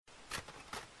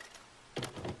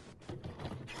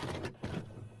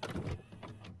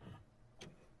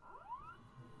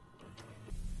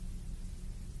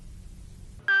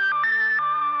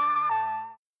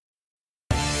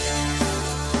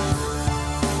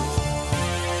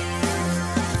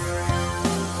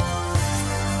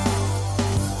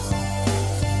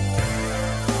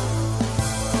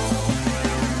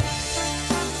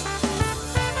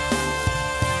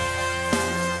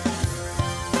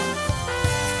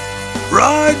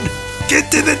Run!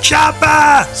 Get to the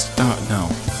chopper! Stop. No.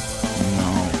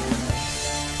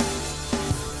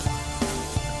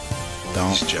 Don't.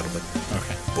 Ladies and gentlemen,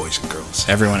 Okay. boys and girls,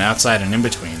 Everyone outside and in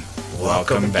between,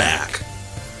 welcome back.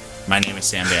 My name is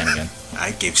Sam Bannigan.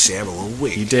 I gave Sam a little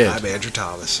wink. You did. I'm Andrew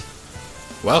Thomas.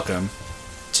 Welcome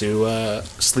to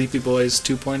Sleepy Boys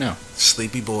 2.0.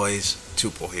 Sleepy Boys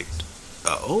 2.0.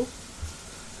 Oh?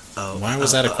 Why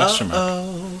was that a question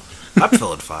mark? I'm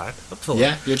feeling fine.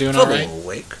 Yeah, you're doing feeling all right? a little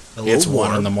awake. It's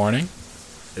 1 in the morning.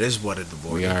 It is 1 in the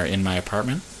morning. We are in my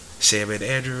apartment. Sam and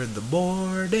Andrew in the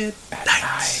morning. At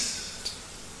Nights.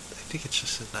 I think it's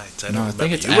just at nights. I don't remember.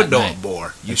 think it's you at would know night. it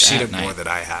more. You've It's seen at it more night. than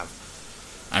I have.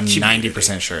 I'm Community.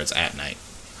 90% sure it's at night.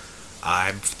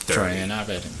 I'm 30. Trying up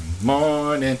at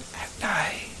morning at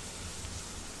night.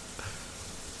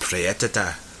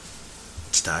 Prietata.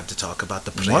 It's time to talk about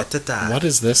the Prietata. What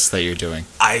is this that you're doing?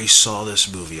 I saw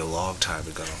this movie a long time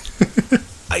ago.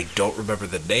 I don't remember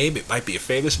the name. It might be a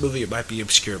famous movie. It might be an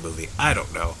obscure movie. I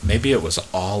don't know. Maybe it was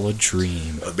all a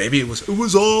dream. Maybe it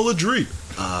was all a dream.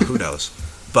 Who knows?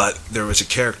 But there was a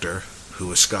character who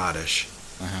was Scottish.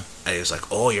 Uh-huh. And he was like,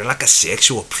 "Oh, you're like a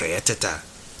sexual predator."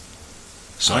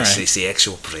 So I Alright. say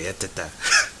sexual predator.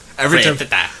 Every time.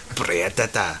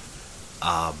 Predator.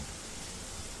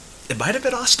 It might have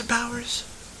been Austin Powers.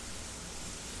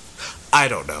 I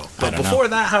don't know. But don't before know.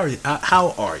 that,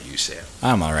 how are you, Sam?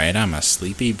 I'm alright. I'm a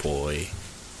sleepy boy.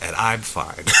 And I'm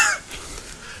fine.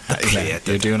 Yeah,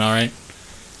 you're doing alright?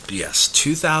 Yes,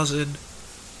 2018.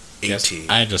 Yes,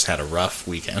 I just had a rough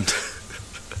weekend.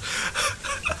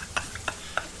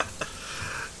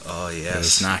 Oh, yes. It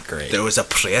was not great. There was a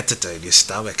predator in your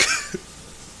stomach.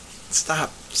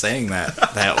 Stop saying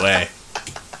that way.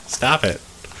 Stop it.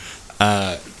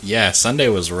 Yeah, Sunday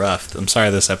was rough. I'm sorry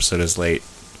this episode is late.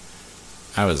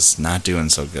 I was not doing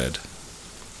so good.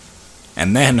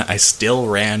 And then I still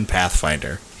ran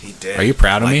Pathfinder. He did. Are you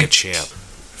proud of like me? a champ.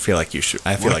 I feel like you should.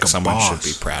 I feel Like like a someone boss. should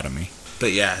be proud of me.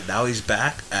 But yeah, now he's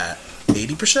back at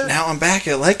 80%. Now I'm back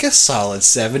at like a solid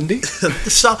 70.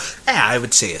 So, I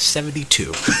would say a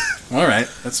 72. All right,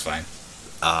 that's fine.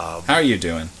 How are you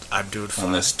doing I'm doing fine.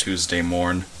 on this Tuesday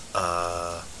morn?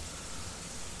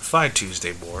 Fine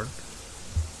Tuesday morn.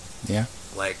 Yeah.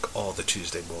 Like all the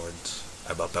Tuesday morns.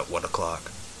 I'm up at 1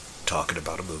 o'clock talking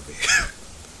about a movie.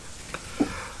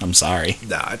 I'm sorry.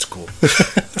 Nah, it's cool.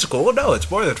 It's cool. No, it's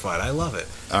more than fine. I love it.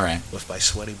 All right. With my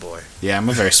sweaty boy. Yeah, I'm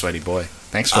a very sweaty boy.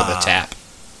 Thanks for the tap.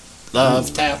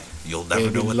 Love tap. You'll never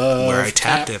Baby, know love where I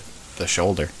tapped tap. him. The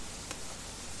shoulder.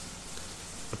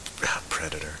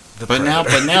 Predator. The But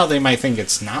Predator. now they might think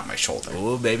it's not my shoulder.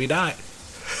 Oh, maybe not.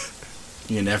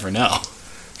 You never know.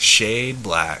 Shane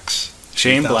Black's.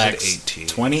 Shane Black's 2018.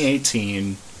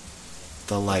 2018,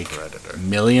 the Predator.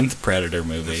 millionth Predator The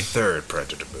movie. third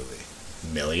Predator movie.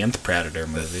 Millionth Predator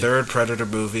The movie. third Predator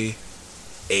movie.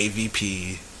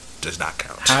 AVP does not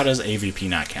count. How does AVP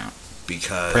not count?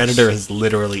 Because Predator is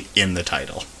literally in the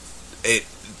title.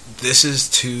 This is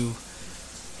to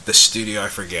the studio. I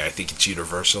forget. I think it's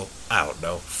Universal. I don't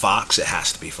know. Fox. It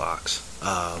has to be Fox.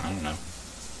 I don't know.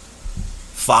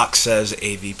 Fox says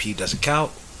AVP doesn't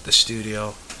count. The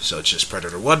studio. So it's just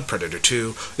Predator 1, Predator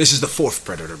 2. This is the fourth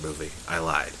Predator movie. I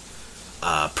lied.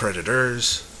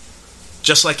 Predators.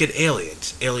 Just like in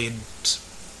Aliens. Alien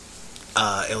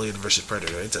versus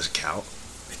Predator. It doesn't count.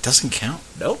 It doesn't count.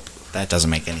 Nope. That doesn't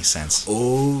make any sense.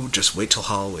 Oh, just wait till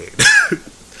Halloween.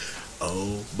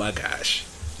 Oh my gosh.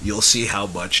 You'll see how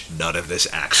much none of this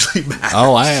actually matters.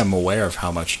 Oh, I am aware of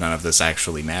how much none of this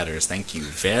actually matters. Thank you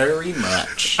very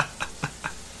much.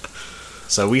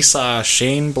 So we saw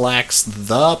Shane Black's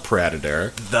The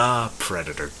Predator. The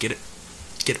Predator. Get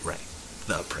it right.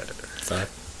 The Predator.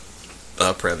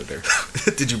 The Predator.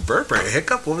 Did you burp or a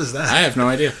hiccup? What was that? I have no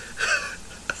idea.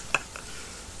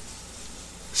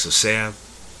 So Sam,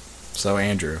 So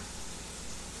Andrew.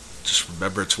 just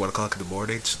remember it's 1 o'clock in the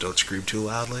morning, so don't scream too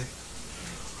loudly.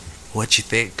 What'd you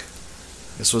think?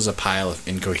 This was a pile of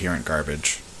incoherent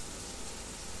garbage.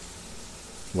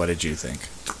 What did you think?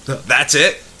 That's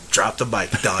it. Drop the mic.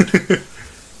 Done.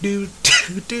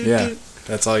 Yeah,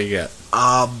 that's all you get.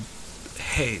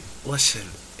 Hey, listen.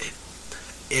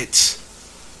 It's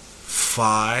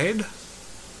fine.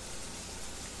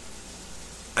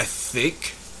 I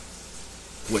think,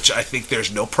 which I think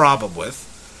there's no problem with.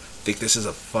 I think this is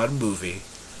a fun movie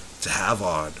to have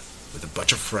on with a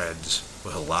bunch of friends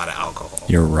with a lot of alcohol.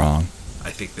 You're wrong. I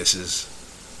think this is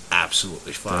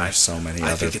absolutely fine. There are so many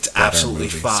I other think it's better absolutely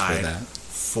movies fine for that.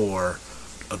 for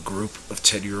a group of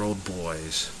 10-year-old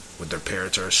boys when their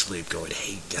parents are asleep going,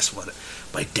 "Hey, guess what?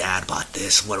 My dad bought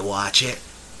this. Want to watch it?"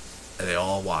 And they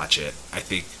all watch it. I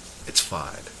think it's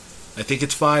fine. I think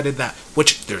it's fine in that,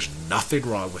 which there's nothing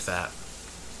wrong with that.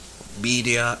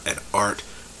 Media and art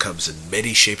comes in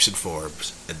many shapes and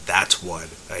forms, and that's one.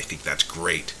 I think that's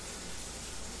great.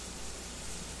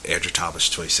 Andrew Thomas,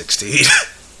 2016.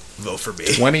 Vote for me.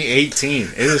 2018.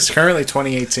 It is currently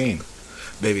 2018.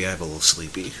 Maybe I'm a little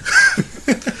sleepy.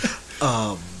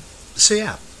 So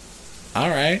yeah. All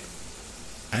right.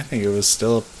 I think it was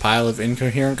still a pile of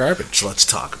incoherent garbage. So let's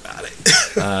talk about it.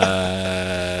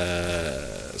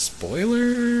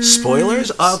 Spoilers?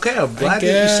 Spoilers? Okay, I'm glad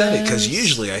that you said it, because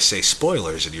usually I say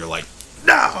spoilers and you're like,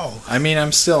 no! I mean,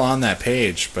 I'm still on that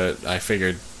page, but I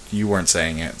figured you weren't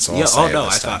saying it, so I'll say it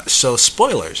this time. thought, so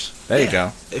spoilers. There you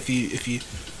go. If you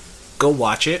go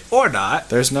watch it or not.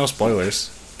 There's no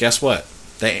spoilers. Guess what?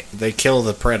 They kill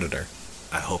the Predator.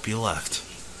 I hope you left.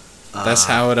 That's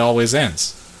how it always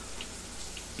ends.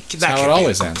 That's how it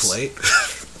always ends.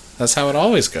 That's how it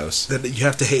always goes. Then you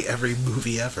have to hate every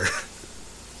movie ever.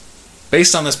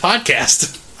 Based on this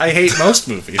podcast, I hate most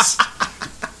movies.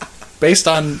 Based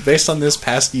on this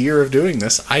past year of doing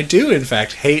this, I do in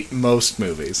fact hate most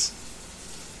movies.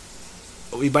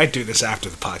 We might do this after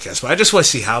the podcast, but I just want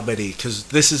to see how many, because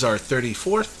this is our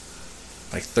 34th?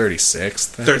 Like 36th?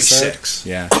 36.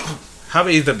 Yeah. How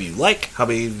many of them you like? How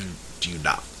many do you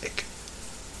not like?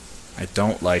 I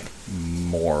don't like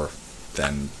more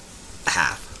than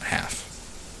half.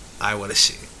 I want to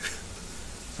see.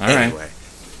 All right. Anyway,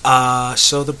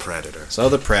 so the Predator.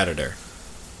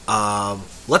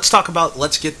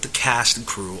 Let's get the cast and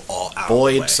crew all out.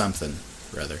 Boyd something,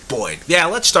 rather. Boyd. Yeah,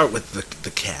 let's start with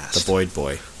the cast. The Boyd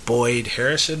boy. Boyd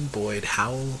Harrison, Boyd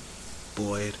Howell,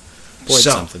 Boyd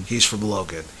something. He's from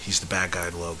Logan. He's the bad guy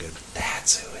in Logan.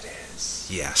 That's who it is.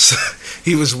 Yes.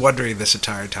 He was wondering this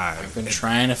entire time. I've been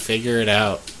trying to figure it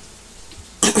out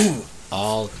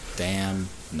all damn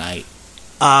night.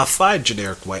 Fine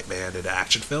generic white man in an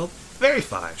action film. Very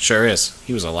fine. Sure is.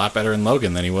 He was a lot better in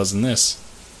Logan than he was in this.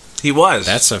 He was.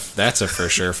 That's a for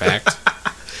sure fact.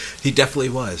 He definitely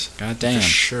was. God damn. For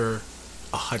sure,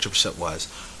 100% was.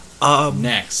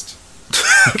 Next.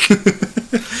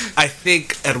 I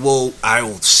think, and I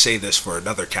will say this for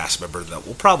another cast member that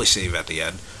we'll probably save at the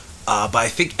end, but I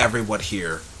think everyone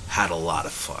here had a lot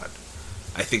of fun.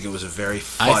 I think it was a very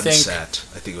fun set.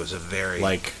 I think it was a very...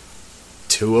 Like,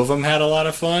 2 of them had a lot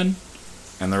of fun,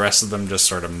 and the rest of them just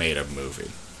sort of made a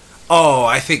movie. Oh,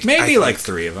 I think... Maybe like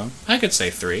 3 of them. I could say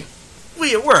 3.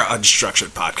 We're an unstructured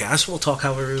podcast. We'll talk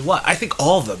however we want. I think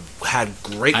all of them had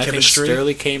great chemistry. I think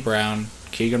Sterling K. Brown,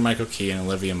 Keegan-Michael Key, and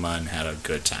Olivia Munn had a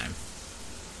good time.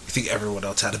 You think everyone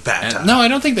else had a bad time? No, I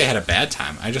don't think they had a bad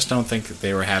time. I just don't think that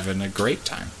they were having a great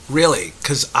time. Really?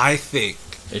 Because I think...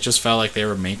 It just felt like they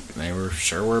were making a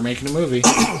movie.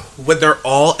 When they're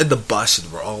all in the bus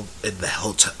and we're all in the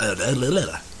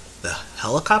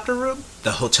helicopter room?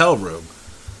 The hotel room.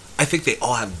 I think they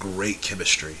all have great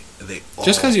chemistry.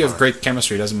 Just because you have great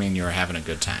chemistry doesn't mean you're having a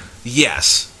good time.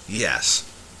 Yes.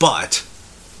 But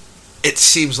it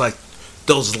seems like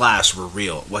those laughs were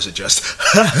real. It wasn't just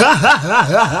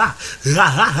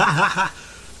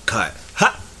cut.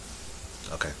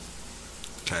 Okay.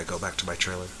 Can I go back to my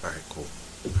trailer? Alright, cool.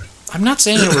 I'm not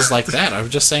saying it was like that. I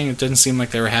was just saying it didn't seem like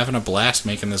they were having a blast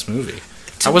making this movie.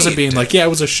 I wasn't being like, yeah, it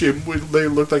was a shit. They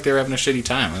looked like they were having a shitty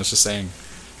time. I was just saying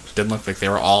it didn't look like they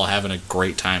were all having a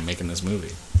great time making this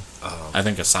movie. I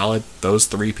think those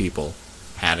 3 people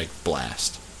had a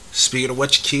blast. Speaking of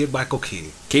which, Keegan-Michael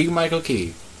Key. Keegan-Michael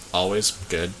Key. Always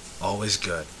good. Always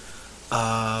good.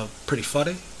 Pretty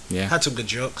funny. Yeah. Had some good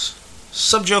jokes.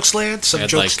 Some jokes land, some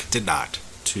jokes did not.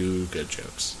 2 good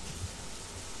jokes.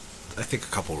 I think a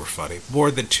couple were funny.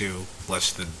 More than 2,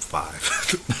 less than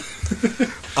 5.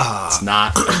 It's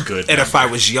not a good And number. if I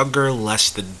was younger, less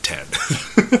than 10.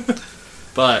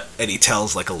 But... And he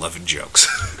tells like 11 jokes.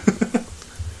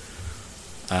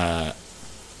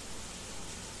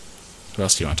 Who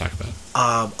else do you want to talk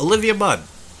about? Olivia Munn.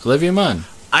 Olivia Munn.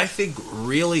 I think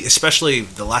really, especially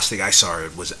the last thing I saw her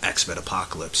in was X-Men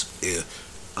Apocalypse.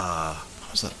 What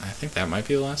was that? I think that might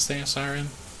be the last thing I saw her in.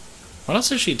 What else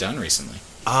has she done recently?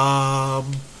 The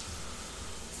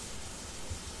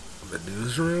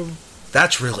Newsroom.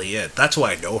 That's really it. That's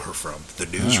what I know her from. The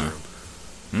Newsroom.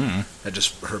 And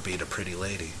just her being a pretty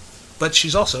lady. But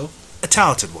she's also a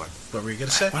talented one. What were you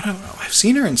gonna say? I don't know. I've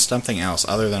seen her in something else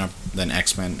other than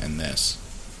X-Men and this.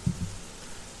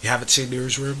 You haven't seen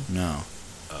Newsroom? No.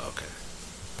 Oh, okay.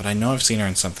 But I know I've seen her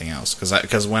in something else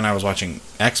because when I was watching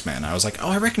X-Men, I was like, oh,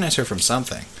 I recognize her from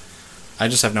something. I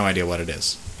just have no idea what it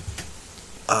is.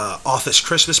 Office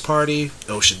Christmas Party,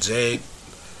 Ocean's 8,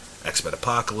 X-Men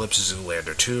Apocalypse,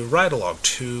 Zoolander 2, Ride Along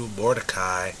 2,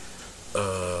 Mordecai,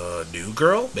 New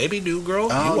Girl? Maybe New Girl?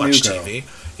 Oh, you watch New Girl. TV.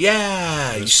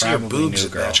 Yeah, It you was see her probably boobs New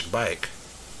in Girl. Magic Mike.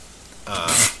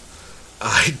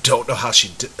 I don't know how she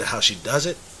does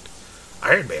it.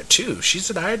 Iron Man 2. She's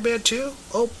in Iron Man 2?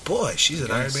 Oh boy, she's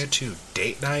in Iron Yes. Man 2.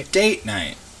 Date Night. Date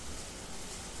Night.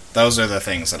 Those are the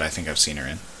things that I think I've seen her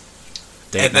in.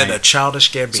 Date And then Night. a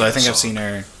Childish Gambino So I think I've song. seen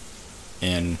her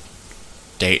in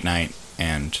Date Night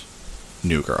and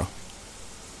New Girl.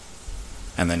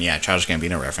 And then, yeah, Childish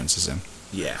Gambino references him.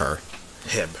 Yeah. Her.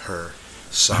 Him, her.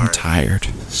 Sorry. I'm tired.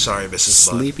 Sorry,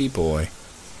 Mrs. Munn. Sleepy boy.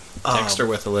 Text her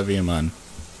with Olivia Munn.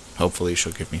 Hopefully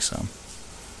she'll give me some.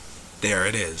 There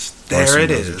it is. Or There some it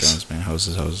Rosie is. Jones, man.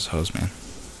 Hose, man.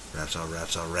 Raps on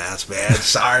raps, man.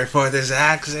 Sorry for this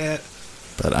accent.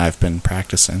 But I've been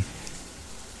practicing.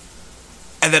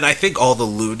 And then I think all the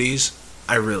loonies,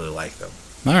 I really like them.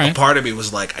 All A right. part of me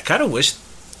was like, I kind of wish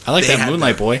I like they that had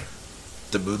Moonlight their- Boy.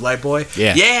 the Moonlight Boy.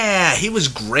 Yeah. Yeah, he was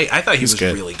great. I thought he He's was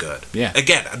good. really good. Yeah.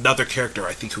 Again, another character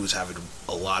I think who was having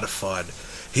a lot of fun.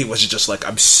 He wasn't just like,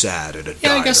 I'm sad in a Yeah,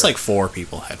 diner. I guess like 4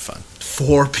 people had fun.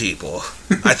 4 people.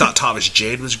 I thought Thomas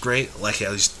Jane was great. Like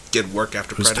how he's getting work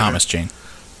after Who's Predator. Thomas Jane?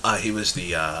 He was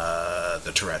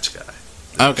the Tourette's guy.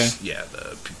 Okay. Yeah,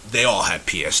 they all had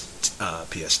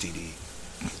PSTD.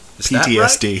 Is that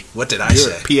PTSD. right? What did I You're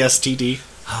say? PSTD.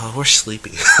 Oh, we're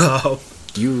sleepy.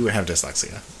 You have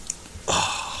dyslexia.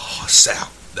 Oh, Sal.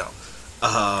 No.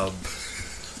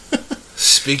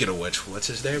 Speaking of which, what's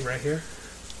his name right here?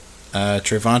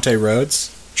 Trevante Rhodes.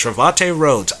 Trevante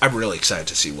Rhodes. I'm really excited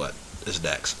to see what is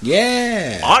next.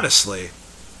 Yeah. Honestly,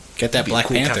 Get that he'd be a Black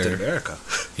cool Captain Panther. America.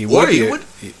 He Or would. he be- would-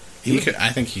 He could. I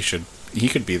think he should. He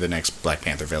could be the next Black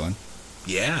Panther villain.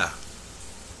 Yeah.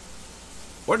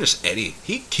 Or just Eddie.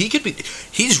 He could be.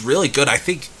 He's really good. I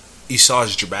think you saw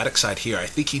his dramatic side here. I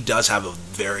think he does have a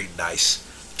very nice,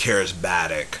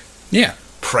 charismatic Yeah.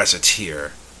 presence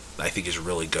here. I think he's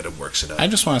really good and works it up. I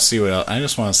just want to see what else. I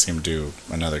just want to see him do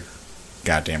another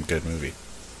goddamn good movie.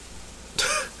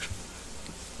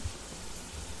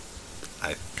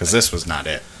 Because this was not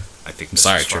it. I think. I'm This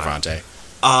sorry, was fine. Trevante.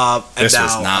 And This now,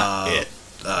 was not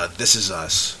it. This Is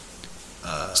Us.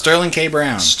 Sterling K.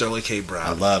 Brown. Sterling K. I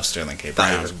Brown. love Sterling K. Thought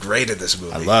he Brown. was great in this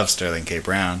movie. I love Sterling K.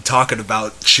 Brown. talking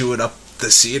about chewing up the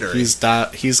scenery.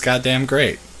 He's goddamn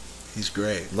great. He's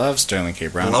great. Love Sterling K.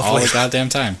 Brown Lovely. all the goddamn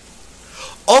time.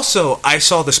 Also, I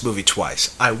saw this movie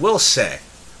twice. I will say,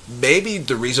 maybe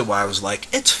the reason why I was like,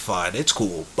 it's fun, it's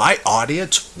cool. My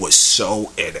audience was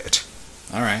so in it.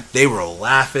 All right. They were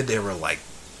laughing. They were like,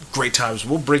 great times.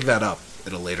 We'll bring that up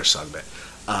in a later segment.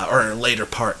 Or a later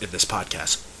part in this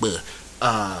podcast. Bleh.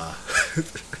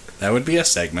 That would be a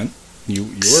segment. You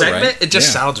were Segment? right. It just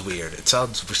Yeah. sounds weird. It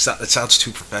sounds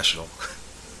too professional.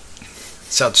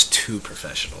 It sounds too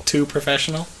professional. Too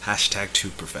professional. Hashtag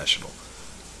too professional.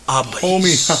 But Homie,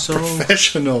 he's not so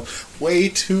professional. Way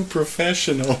too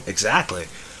professional. exactly.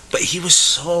 But he was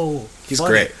so He's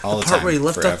funny. great all the part time, where he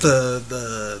lifted up forever.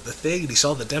 the thing and he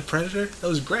saw the dead predator. That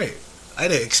was great. I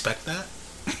didn't expect that.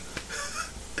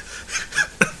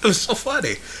 It was so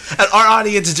funny, and our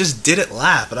audience just didn't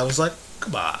laugh. And I was like,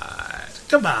 "Come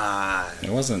on!" It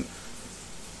wasn't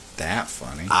that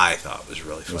funny. I thought it was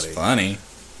really It was funny. funny.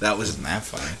 That It was wasn't that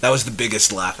funny. that was the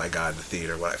biggest laugh I got in the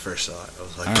theater when I first saw it. I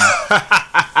was like,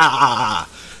 Alright.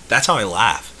 "That's how I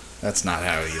laugh." That's not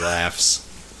how he laughs.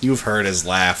 You've heard his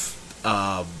laugh,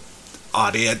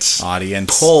 Audience,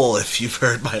 audience. poll if you've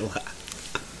heard my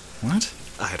laugh. What?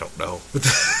 I don't know.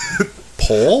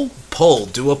 Poll? Poll.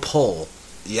 Do a poll.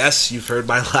 Yes, you've heard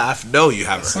my laugh. No, you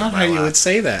haven't That's heard not my how you laugh. would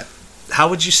say that. How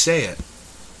would you say it?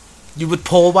 You would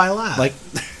poll my laugh. Like,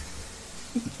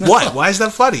 what? Why is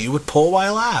that funny? You would poll my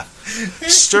laugh.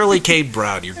 Sterling K.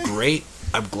 Brown, you're great.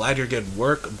 I'm glad you're getting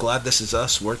work. I'm glad This Is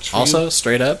Us works for you. also,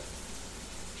 straight up,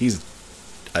 he's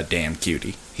a damn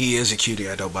cutie. He is a cutie.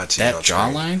 I don't mind seeing That on screen.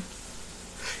 jawline?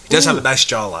 He does have Ooh. a nice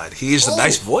jawline. He has a Ooh.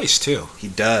 nice voice too. He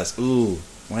does. Ooh,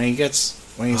 when he's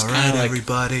All kind right, of like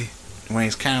everybody. when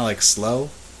he's kind of like slow,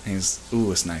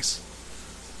 it's nice.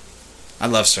 I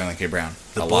love Sterling K. Brown.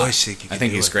 The a boys lot. think you I can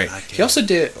think do he's it, great. but I He can't. also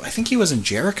did. I think he was in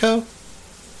Jericho.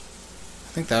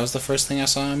 I think that was the first thing I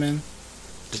saw him in.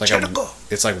 It's Jericho.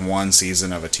 it's like one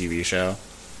season of a TV show.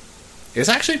 It's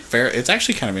actually fair. It's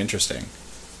actually kind of interesting.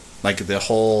 Like the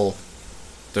whole,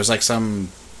 there's like some,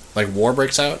 like war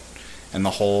breaks out, and the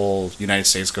whole United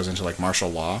States goes into like martial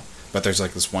law. But there's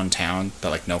like this one town that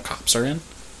like no cops are in,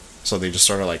 so they just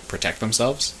sort of like protect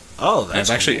themselves. Oh, And that's it's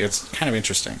actually cool. it's kind of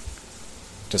interesting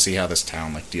to see how this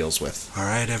town like deals with. All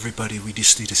right, everybody. We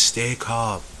just need to stay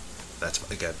calm. That's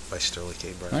again by Sterling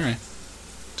K. Brown. All right.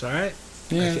 It's all right.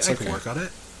 Yeah, I it's can okay. work on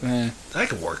it. I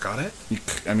can work on it.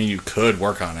 You could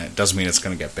work on it. Doesn't mean it's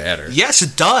going to get better. Yes,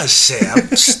 it does, Sam.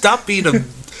 Stop being a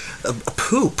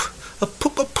poop. A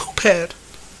poop head.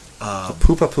 A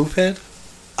poop head?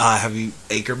 Have you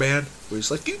Anchorman? Where he's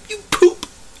like, you poop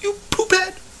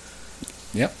head.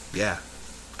 Yep. Yeah.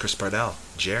 Chris Parnell,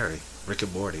 Jerry, Rick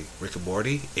and Morty,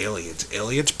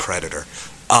 Aliens, Predator.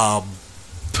 That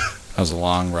was a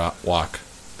long walk.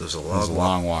 There was a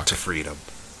long walk to freedom.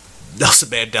 Nelson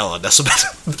Mandela.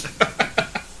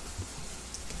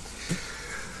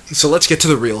 So let's get to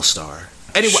the real star.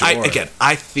 Anyway, Sure.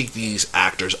 I think these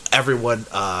actors, everyone,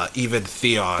 even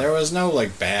Theon. There was no,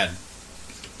 bad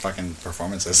fucking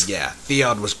performances. Yeah,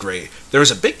 Theon was great. There was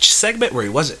a big segment where he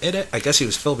wasn't in it. I guess he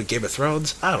was filming Game of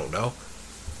Thrones. I don't know.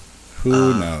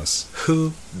 Who knows?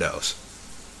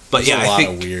 But There's I a lot think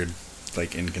of weird,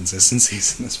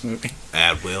 inconsistencies in this movie.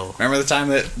 Add Will. Remember the time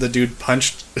that the dude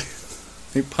punched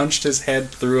his head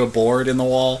through a board in the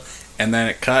wall, and then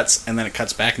it cuts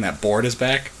back, and that board is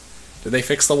back? Did they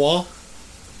fix the wall?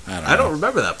 I don't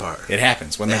remember that part. It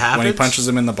happens when happens? when he punches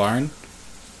him in the barn,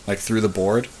 through the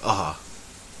board. Uh-huh.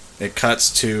 It cuts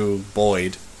to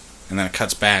Boyd, and then it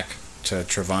cuts back to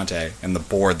Trevante, and the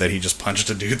board that he just punched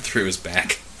a dude through his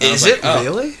back. And Is it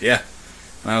really? Yeah.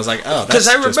 And I was like, oh, that's because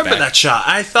I just remember back. that shot.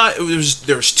 I thought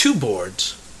there was two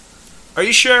boards. Are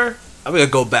you sure? I'm gonna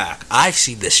go back. I've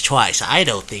seen this twice. I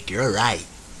don't think you're right.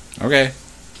 Okay.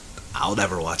 I'll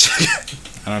never watch it.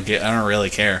 I don't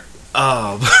really care.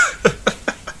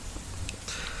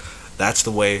 That's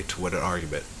the way to win an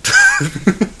argument.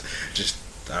 Just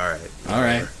all right. All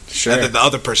right. Sure. And then the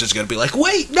other person's gonna be like,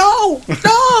 "Wait, no, no,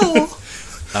 no."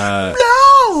 So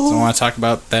I want to talk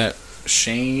about that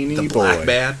Shaney The boy. black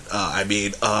man.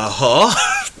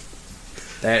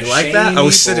 That You like that? I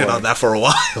was sitting boy. on that for a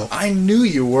while. I knew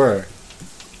you were.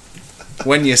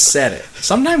 When you said it.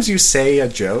 Sometimes you say a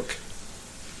joke,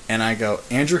 and I go,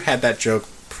 Andrew had that joke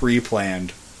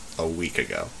pre-planned a week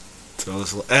ago.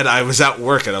 And I was at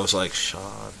work, and I was like,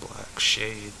 Sean Black,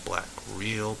 Shade Black,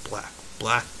 real black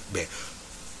man.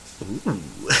 Ooh.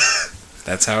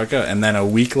 That's how it goes. And then a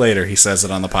week later, he says it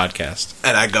on the podcast.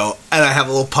 And I go, and I have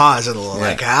a little pause and a little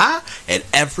like, huh? And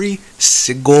every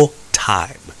single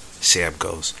time, Sam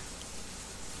goes,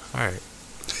 all right.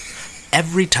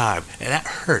 Every time. And that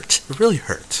hurts. It really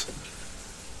hurts.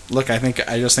 Look, I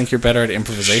just think you're better at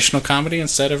improvisational comedy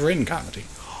instead of written comedy.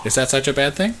 Is that such a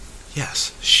bad thing?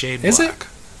 Yes. Shade Is Black.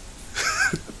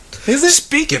 Is it?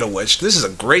 Speaking of which, this is a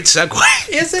great segue.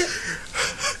 Is it?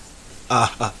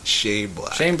 Shane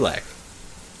Black. Shane Black.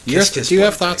 Kiss, kiss, Do you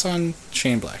have bling, thoughts on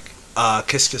Shane Black?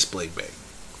 Kiss Kiss Bling Bang.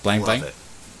 Blang Love Blang? it.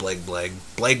 Bling Blang.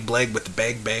 Blang Blang with the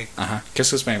bang bang.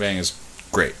 Kiss Kiss Bang Bang is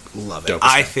great. Love it. Dope as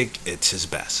I hell. think it's his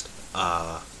best.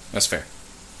 That's fair.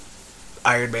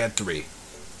 Iron Man 3.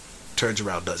 Turns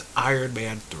around, does Iron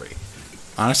Man 3.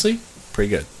 Honestly, pretty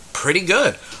good. Pretty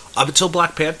good. Up until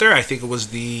Black Panther, I think it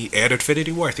was and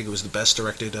Infinity War, I think it was the best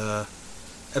directed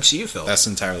MCU film. That's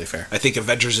entirely fair. I think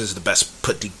Avengers is the best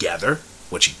put together,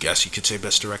 which I guess you could say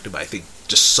best directed, but I think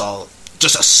just a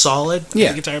solid. Yeah. I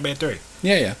think it's Iron Man 3.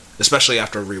 Yeah. Especially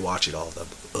after rewatching all of them.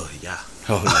 Yeah.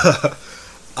 Oh,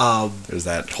 yeah. There's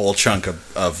that whole chunk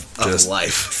of just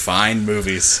life. fine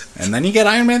movies. And then you get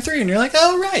Iron Man 3, and you're like,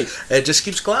 oh, right. It just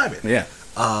keeps climbing. Yeah.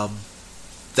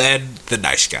 Then The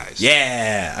Nice Guys.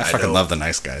 Yeah. I fucking know love The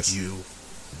Nice Guys. You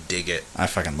dig it I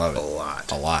fucking love it. a lot.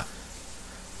 A lot.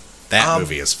 That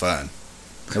movie is fun.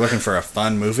 You're looking for a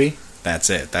fun movie? That's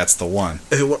it. That's the one.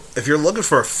 If you're looking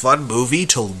for a fun movie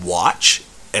to watch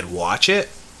and watch it,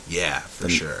 yeah, for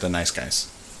sure. The Nice Guys.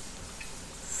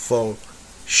 For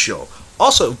sure.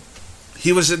 Also,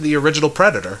 he was in the original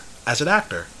Predator as an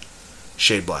actor.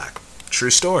 Shane Black. True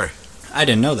story. I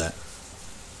didn't know that.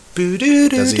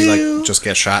 Boo-doo-doo-doo. Does he just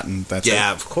get shot and that's it?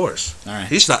 Yeah, of course. All right.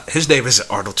 He's not. His name isn't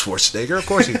Arnold Schwarzenegger, of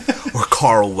course. Or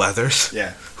Carl Weathers.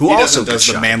 Yeah. Who He also does the gets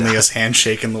shot manliest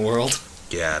handshake in the world.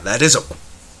 Yeah, that is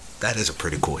a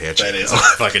pretty cool handshake. That is a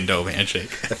fucking dope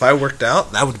handshake. If I worked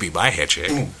out, that would be my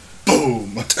handshake.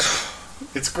 Boom.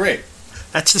 It's great.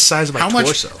 That's the size of my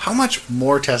torso. How much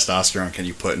more testosterone can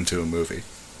you put into a movie?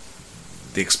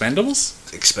 The Expendables?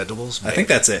 Expendables? I think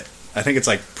that's it. I think it's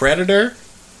like Predator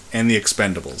and The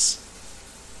Expendables.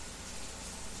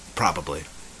 Probably.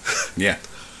 Yeah.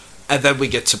 And then we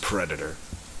get to Predator.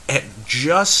 And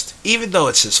even though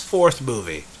it's his fourth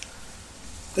movie,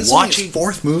 This is his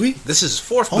fourth movie? This is his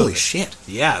fourth Holy movie. shit.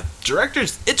 Yeah,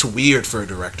 directors, it's weird for a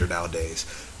director nowadays.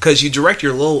 Because you direct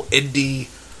your little indie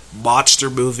monster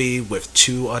movie with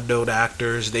two unknown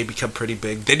actors, they become pretty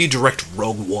big. Then you direct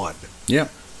Rogue One. Yeah.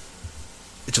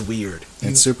 It's weird.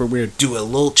 It's super weird. Do a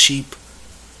little cheap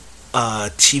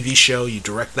a TV show, you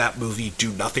direct that movie, you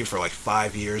do nothing for like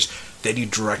 5 years, then you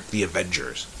direct the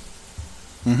Avengers.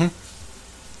 Mm-hmm.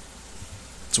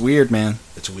 It's weird, man.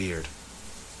 It's weird.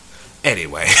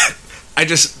 Anyway,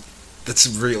 that's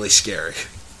really scary.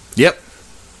 Yep.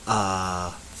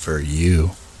 For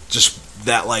you. Just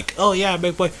that, like, oh yeah,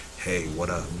 make boy. Hey,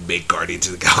 wanna make Guardians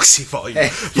of the Galaxy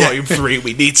Volume 3?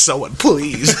 We need someone,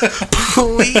 please,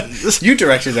 please. You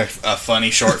directed a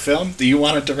funny short film. Do you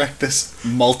want to direct this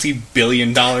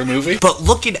multi-billion-dollar movie? But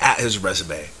looking at his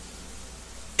resume,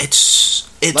 it's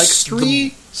like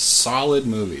three solid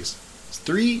movies.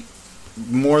 3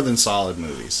 more than solid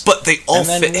movies. But they all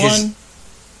fit one, his.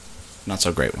 Not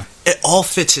so great one. It all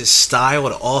fits his style.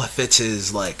 It all fits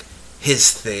his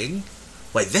his thing.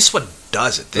 Like this one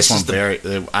doesn't. This one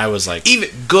I was like, even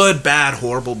good, bad,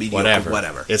 horrible, mediocre,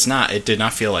 whatever. It's not. It did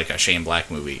not feel like a Shane Black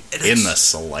movie in the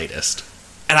slightest.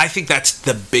 And I think that's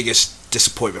the biggest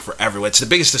disappointment for everyone. It's the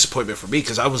biggest disappointment for me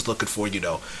because I was looking for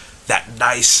that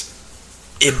nice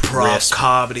improv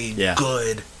comedy,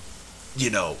 good,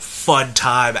 fun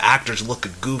time. Actors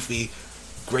looking goofy,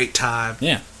 great time.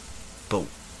 Yeah,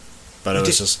 but it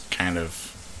was just kind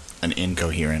of an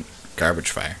incoherent garbage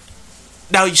fire.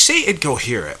 Now you say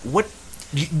incoherent. What?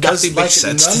 Nothing makes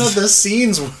sense. None of the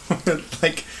scenes were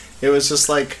it was just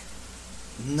like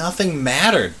nothing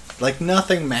mattered. Like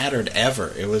nothing mattered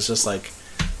ever. It was just like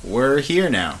we're here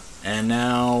now, and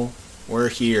now we're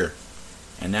here,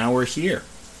 and now we're here,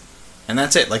 and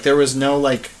that's it. Like there was no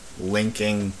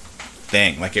linking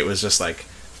thing. Like it was just like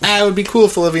it would be cool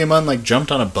if Olivia Munn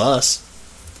jumped on a bus.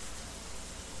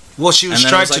 Well, she was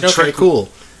trying to okay, cool.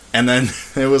 And then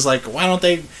it was like, why don't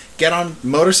they get on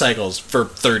motorcycles for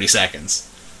 30 seconds?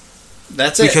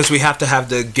 That's it. Because we have to have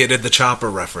the Get in the Chopper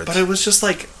reference. But it was just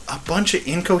a bunch of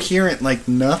incoherent,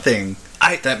 nothing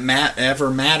that ever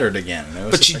mattered again.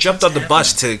 But she jumped on the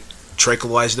bus to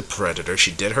tranquilize the Predator.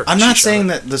 She did her. I'm not saying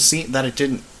that the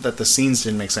scenes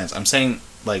didn't make sense. I'm saying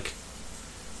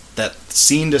that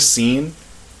scene to scene,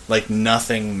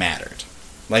 nothing mattered.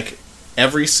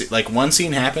 Every one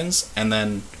scene happens and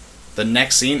then the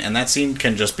next scene, and that scene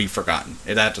can just be forgotten.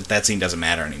 That scene doesn't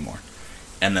matter anymore.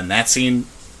 And then that scene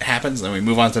happens, and then we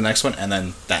move on to the next one, and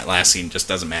then that last scene just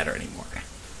doesn't matter anymore.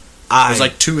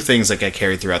 There's 2 things that get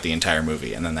carried throughout the entire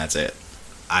movie, and then that's it.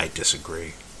 I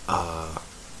disagree.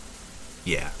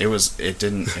 Yeah. It was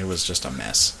just a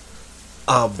mess.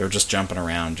 They were just jumping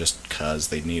around just because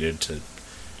they needed to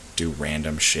do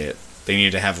random shit. They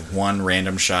needed to have one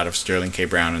random shot of Sterling K.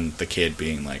 Brown and the kid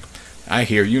being like, I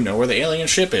hear you know where the alien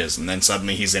ship is. And then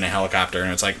suddenly he's in a helicopter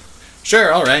and it's like,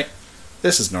 sure, all right.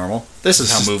 This is normal. This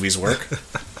is how movies work.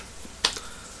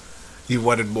 You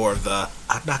wanted more of the,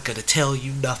 I'm not going to tell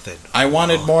you nothing. I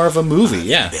wanted more of a movie,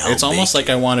 yeah. It's almost like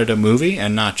I wanted a movie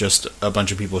and not just a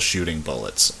bunch of people shooting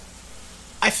bullets.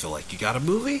 I feel like you got a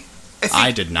movie.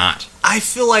 I did not. I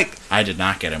feel like... I did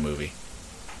not get a movie.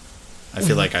 I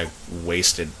feel like I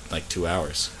wasted 2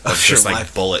 hours of just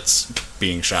bullets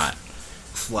being shot.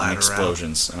 And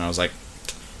explosions. And I was like,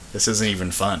 this isn't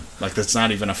even fun. That's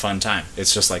not even a fun time.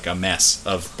 It's just a mess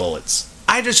of bullets.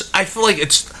 I feel like I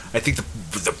think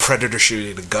the Predator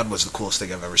shooting the gun was the coolest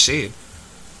thing I've ever seen.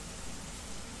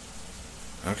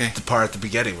 Okay. The part at the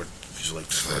beginning where he's like,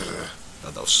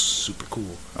 that was super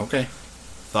cool. Okay.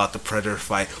 Thought the Predator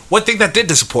fight. One thing that did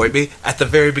disappoint me at the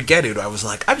very beginning, I was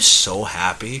like, I'm so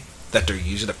happy that they're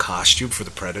using a costume for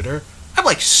the Predator.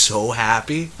 I'm so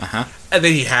happy. Uh-huh. And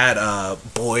then he had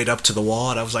Boyd up to the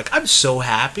wall, and I was like, I'm so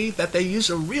happy that they used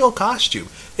a real costume.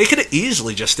 They could have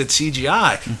easily just did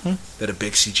CGI. Mm-hmm. Then a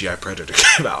big CGI Predator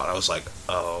came out, and I was like,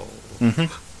 oh.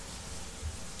 Mm-hmm.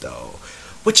 No.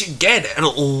 Which again,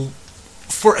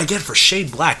 for Shane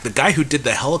Black, the guy who did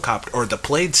the helicopter or the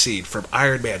plane scene from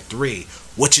Iron Man 3,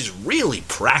 which is really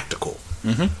practical.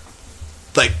 Mm-hmm.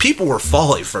 People were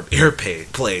falling from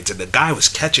airplanes, and the guy was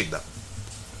catching them.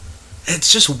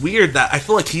 It's just weird that I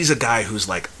feel like he's a guy who's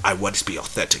I want it to be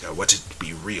authentic. I want it to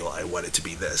be real. I want it to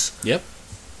be this. Yep.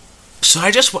 So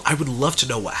I would love to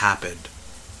know what happened.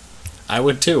 I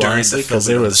would too, honestly, because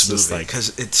it was just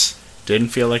because it's didn't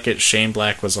feel like Shane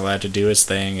Black was allowed to do his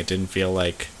thing. It didn't feel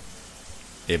like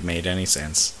it made any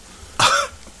sense.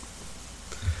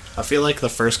 I feel like the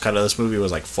first cut of this movie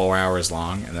was 4 hours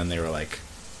long, and then they were like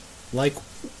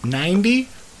 90.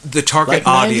 The target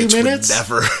audience minutes? would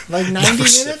never 90 never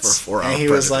minutes sit for a 4 hour and he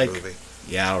was movie.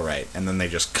 Yeah, all right. And then they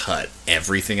just cut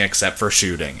everything except for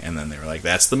shooting, and then they were like,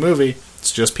 that's the movie.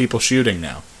 It's just people shooting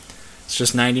now. It's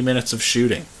just 90 minutes of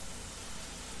shooting,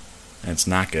 and it's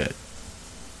not good.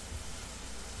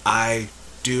 I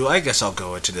guess I'll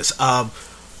go into this.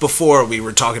 Before we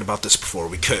were talking about this before,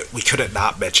 we couldn't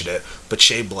not mention it, but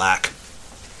Shane Black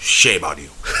shame on you.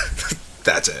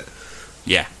 That's it.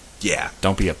 Yeah. Yeah.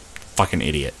 Don't be a fucking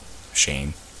idiot,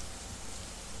 Shane.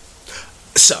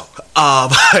 So,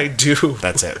 I do.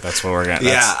 That's it. That's what we're gonna.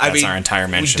 Yeah, that's our entire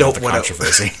mention of the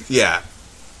controversy. Yeah.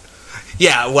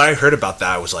 Yeah, when I heard about that,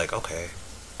 I was like, okay.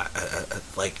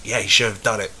 Yeah, he should have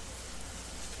done it.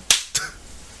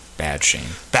 Bad Shane.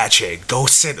 Bad Shane. Go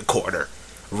sit in a corner.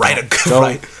 Write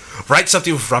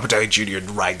something with Robert Downey Jr.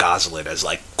 and Ryan Gosling as,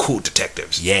 like, cool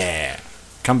detectives. Yeah.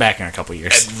 Come back in a couple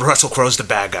years. And Russell Crowe's the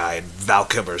bad guy, and Val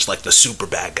Kilmer's, like, the super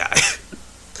bad guy.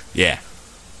 Yeah.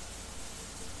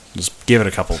 Just give it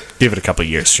a couple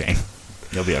years, Shane.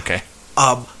 You'll be okay.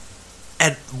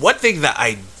 And one thing that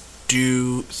I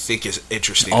do think is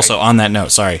interesting. Also, on that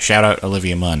note, sorry, shout out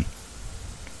Olivia Munn.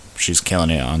 She's killing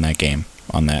it on that game,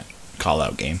 on that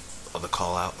call-out game. On the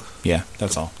call-out? Yeah,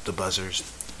 that's all. The buzzers.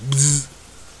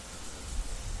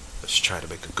 Let's try to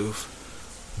make a goof.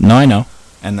 No, I know.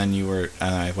 And then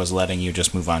I was letting you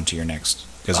just move on to your next,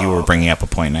 because you were bringing up a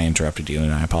point and I interrupted you,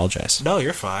 and I apologize. No,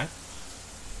 you're fine.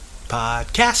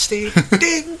 Podcasting.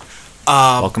 Ding.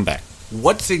 Welcome back.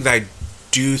 One thing that I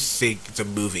do think the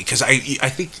movie, because I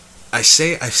think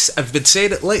I've been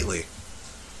saying it lately,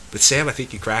 but Sam, I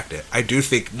think you cracked it. I do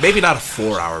think maybe not a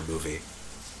 4-hour movie,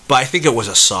 but I think it was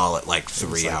a solid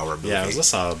 3-hour movie. Yeah, it was a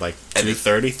solid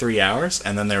 2:30, 3 hours,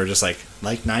 and then they were just like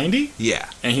 90. Yeah,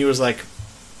 and he was like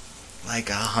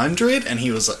 100, and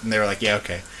they were like, yeah,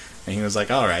 okay. And he was like,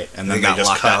 all right. And then they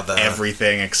just cut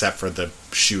everything except for the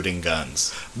shooting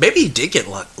guns. Maybe he did get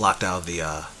locked out of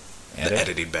the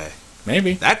editing bay.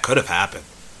 Maybe. That could have happened.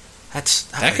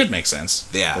 That could make sense.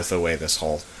 Yeah. With the way this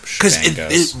whole because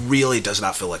goes. It really does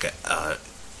not feel like a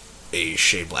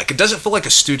Shane Black. It doesn't feel like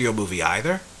a studio movie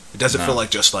either. It doesn't feel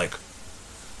like just like...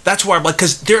 That's why I'm like...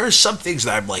 Because there are some things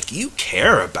that I'm like, you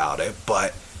care about it,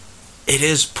 but it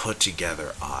is put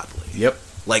together oddly. Yep.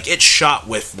 Like, it's shot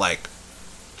with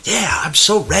yeah, I'm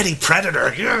so ready,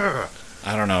 Predator. Yeah.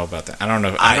 I don't know about that. I don't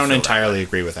know. I don't entirely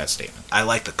agree with that statement. I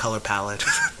like the color palette.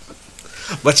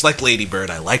 Much like Lady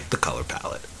Bird, I like the color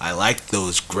palette. I like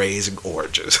those grays and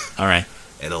oranges. All right.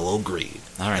 And a little green.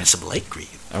 All right. And some light green.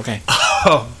 Okay.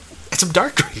 And some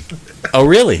dark green. Oh,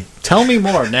 really? Tell me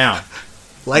more now.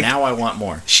 Now I want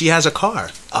more. She has a car.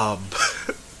 I'll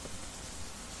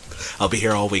be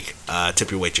here all week. Tip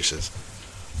your waitresses.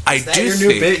 Is that your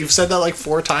new bit? You've said that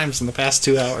 4 times in the past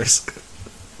 2 hours.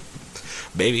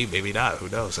 Maybe, maybe not. Who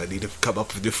knows? I need to come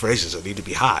up with new phrases. I need to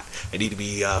be hot. I need to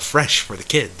be fresh for the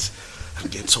kids. I'm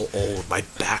getting so old. My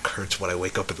back hurts when I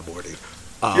wake up in the morning.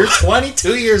 You're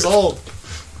 22 years old.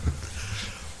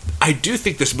 I do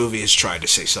think this movie is trying to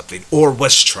say something, or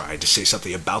was trying to say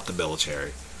something about the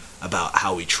military, about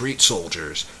how we treat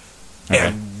soldiers. Okay.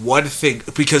 And one thing,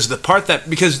 because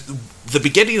the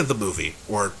beginning of the movie,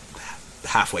 or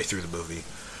halfway through the movie,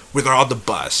 where they're on the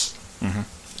bus, and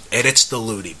it's the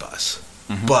loony bus,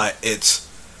 but it's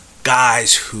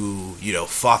guys who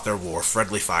fought their war,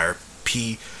 friendly fire,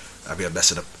 I'm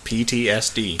messing up,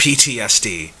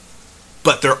 PTSD,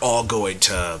 but they're all going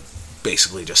to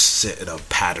basically just sit in a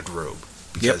padded room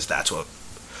because that's what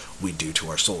we do to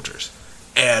our soldiers.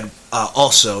 And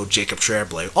also Jacob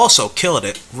Tremblay, also killing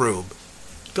it. Room.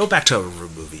 Go back to a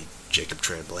Room movie, Jacob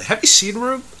Tremblay. Have you seen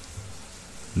Room?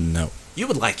 No. You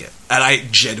would like it, and I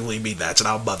genuinely mean that. It's an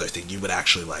Al Mother thing. You would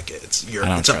actually like it. It's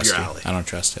up your alley. I don't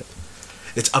trust it.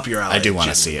 It's up your alley. I do want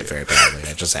to see it very badly.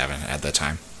 I just haven't at the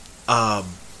time.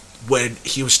 When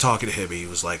he was talking to him, he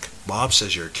was like, "Mom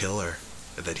says you're a killer,"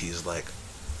 and then he's like,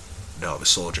 "No, I'm a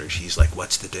soldier." He's like,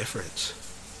 "What's the difference?"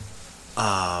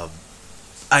 I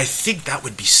think that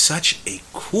would be such a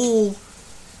cool,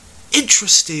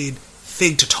 interesting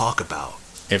thing to talk about.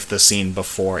 If the scene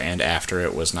before and after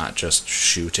it was not just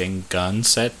shooting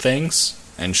guns at things,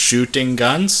 and shooting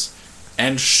guns,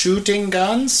 and shooting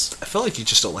guns. I feel like you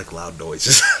just don't like loud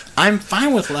noises. I'm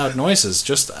fine with loud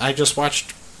noises. I just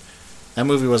watched... That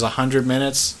movie was 100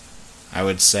 minutes. I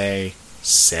would say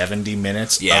 70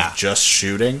 minutes of just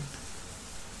shooting.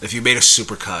 If you made a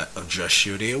supercut of just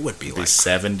shooting, it would be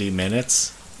 70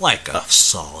 minutes. Like a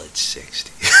solid 60.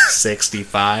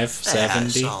 65,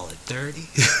 70. Solid 30.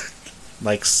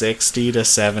 60 to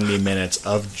 70 minutes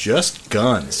of just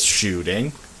guns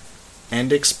shooting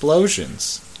and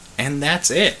explosions. And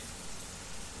that's it.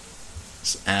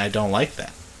 And I don't like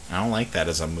that. I don't like that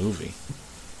as a movie.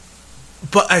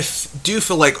 But I do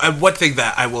feel like... one thing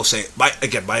that I will say...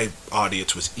 My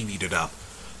audience was eating it up.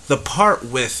 The part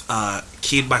with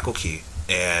Keegan-Michael Key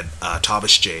and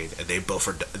Thomas Jane, and they're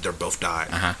both dying.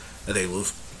 And they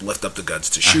lift up the guns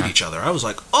to shoot each other. I was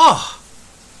like, oh...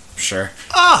 Sure.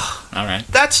 All right.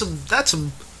 That's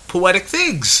some poetic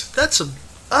things. That's some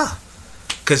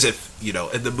because if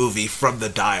in the movie, from the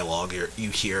dialogue, you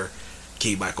hear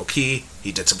Michael Key,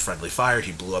 he did some friendly fire,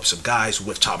 he blew up some guys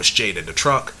with Thomas Jane in the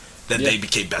truck, then they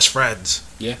became best friends.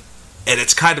 Yeah. And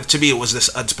it's kind of, to me, it was this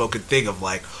unspoken thing of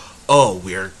like, oh,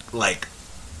 we're like,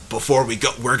 before we go,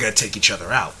 we're going to take each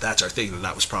other out. That's our thing, and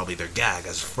that was probably their gag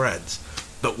as friends.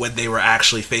 But when they were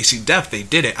actually facing death, they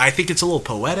did it. I think it's a little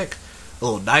poetic, a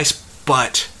little nice,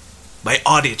 but my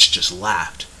audience just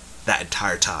laughed that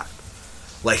entire time.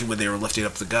 Like when they were lifting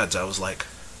up the guns, I was like,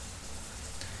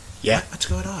 yeah, what's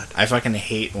going on? I fucking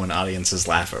hate when audiences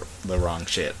laugh at the wrong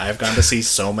shit. I've gone to see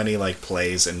so many like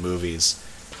plays and movies,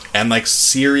 and like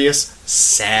serious,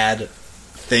 sad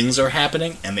things are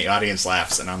happening, and the audience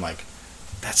laughs, and I'm like,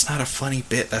 that's not a funny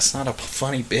bit. That's not a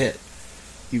funny bit.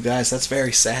 You guys, that's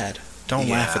very sad. Don't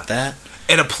laugh at that.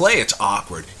 In a play, it's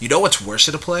awkward. You know what's worse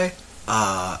in a play?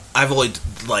 I've only,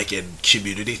 like, in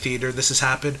community theater this has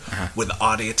happened, when the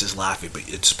audience is laughing, but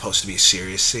it's supposed to be a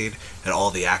serious scene, and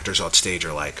all the actors on stage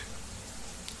are like,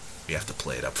 we have to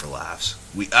play it up for laughs.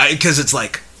 Because it's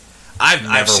like, I've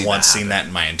never once seen that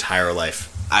in my entire life.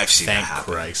 I've seen that happen.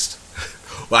 Thank Christ.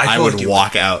 Well, I would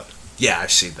walk out. Yeah,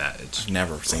 I've seen that. It's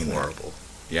never seen horrible. That.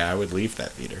 Yeah, I would leave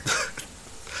that theater.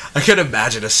 I could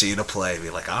imagine us seeing a play and be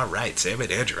like, all right, Sam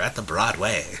and Andrew at the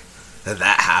Broadway. And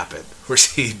that happened. We're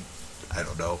seeing, I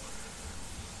don't know,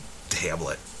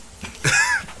 Hamlet.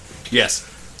 Yes.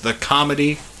 The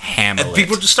comedy Hamlet. And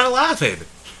people just start laughing.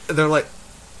 And they're like...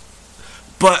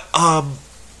 But,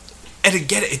 and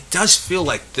again, it does feel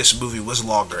like this movie was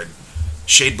longer. And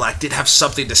Shane Black did have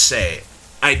something to say.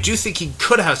 I do think he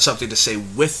could have something to say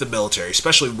with the military,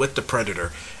 especially with the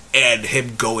Predator, and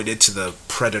him going into the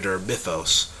Predator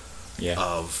mythos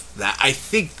of that. I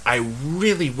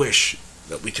really wish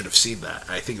that we could have seen that.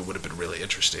 I think it would have been really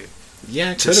interesting.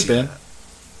 Yeah, it could have been. That.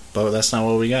 But that's not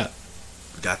what we got.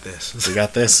 We got this. We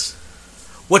got this.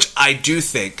 Which I do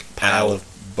think... Pile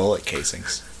of bullet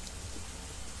casings.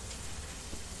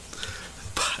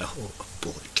 Pile of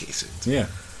bullet casings. Yeah.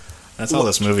 That's all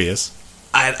this movie is.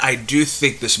 I do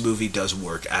think this movie does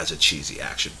work as a cheesy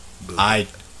action movie. I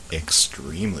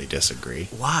extremely disagree.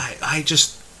 Why?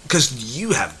 Because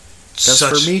you have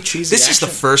for me, cheesy this action, is the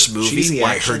first movie where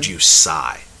I heard you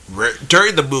sigh.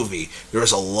 During the movie, there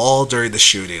was a lull during the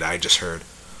shooting. I just heard...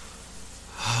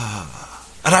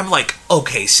 And I'm like,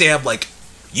 okay, Sam, like,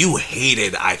 you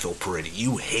hated I Feel Pretty.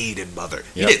 You hated Mother.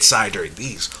 You didn't sigh during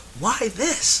these. Why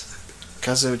this?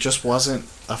 Because it just wasn't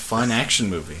a fun action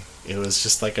movie. It was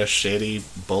just like a shitty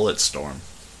bullet storm.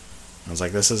 I was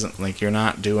like, this isn't, like, you're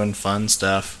not doing fun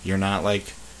stuff. You're not,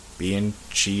 like, being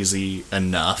cheesy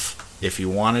enough. If you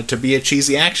want it to be a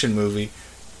cheesy action movie,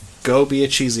 go be a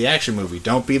cheesy action movie.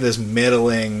 Don't be this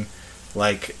middling,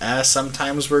 like,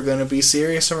 sometimes we're going to be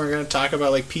serious and we're going to talk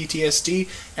about, like, PTSD,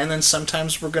 and then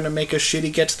sometimes we're going to make a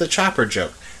shitty get to the chopper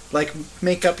joke. Like,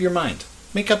 make up your mind.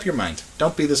 Make up your mind.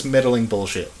 Don't be this middling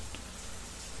bullshit.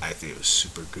 I think it was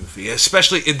super goofy,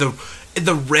 especially in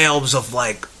the realms of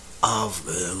like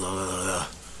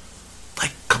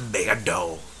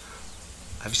Commando.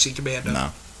 Have you seen Commando?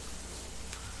 No.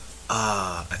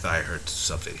 I thought I heard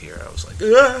something here. I was like,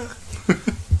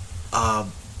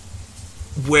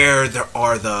 where there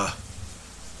are the...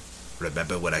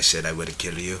 Remember when I said I wouldn't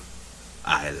kill you?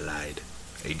 I lied.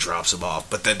 He drops him off,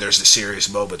 but then there's the serious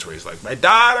moments where he's like, my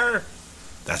daughter!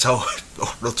 That's how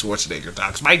Arnold Schwarzenegger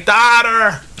talks. My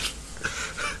daughter!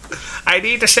 I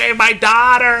need to save my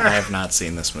daughter! I have not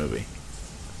seen this movie.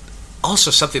 Also,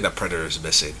 something that Predator is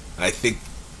missing. I think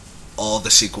all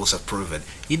the sequels have proven.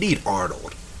 You need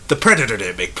Arnold. The Predator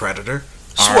didn't make Predator.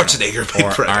 Schwarzenegger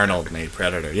made Predator. Arnold made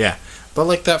Predator, yeah. But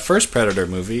like that first Predator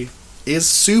movie is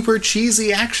super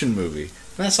cheesy action movie.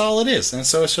 And that's all it is. And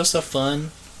so it's just a fun,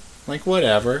 like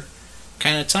whatever,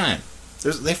 kind of time.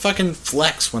 They fucking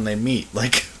flex when they meet.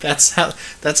 Like that's how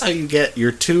you get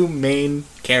your two main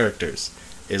characters.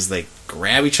 Is they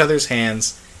grab each other's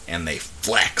hands and they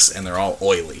flex and they're all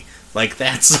oily. Like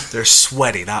that's they're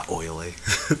sweaty, not oily.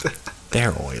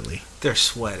 They're oily. They're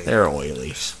sweaty. They're oily.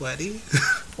 They're sweaty.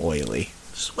 Oily.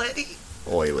 Sweaty.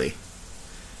 Oily.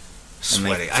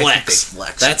 Sweaty. Flex. I think they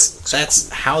flex.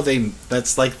 That's how they.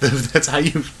 That's like that's how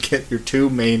you get your two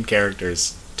main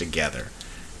characters together,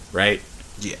 right?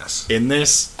 Yes. In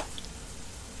this,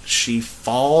 she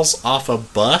falls off a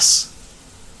bus,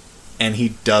 and he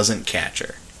doesn't catch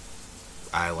her.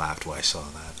 I laughed when I saw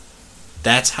that.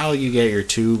 That's how you get your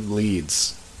two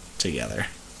leads together.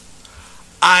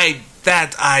 Like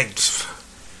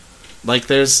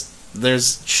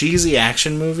there's cheesy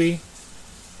action movie,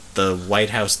 the White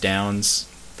House Downs.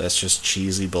 That's just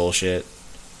cheesy bullshit.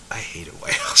 I hated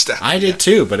White House Downs. I did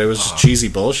too, but it was just cheesy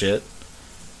bullshit.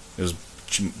 It was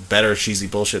better cheesy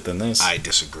bullshit than this. I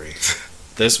disagree.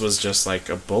 This was just like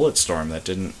a bullet storm that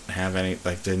didn't have any,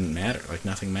 like, didn't matter. Like,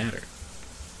 nothing mattered.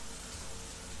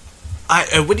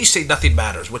 When you say nothing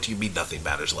matters, what do you mean nothing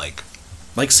matters? Like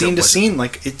scene to scene,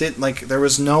 like, it did, like, there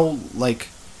was no, like,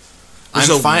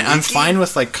 I'm fine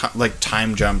with, like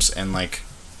time jumps and, like,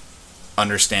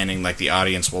 understanding, like, the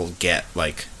audience will get,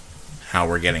 like, how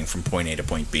we're getting from point A to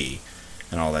point B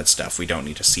and all that stuff. We don't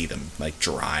need to see them, like,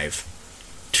 drive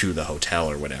to the hotel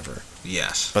or whatever.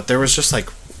 Yes. But there was just, like,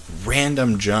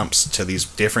 random jumps to these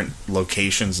different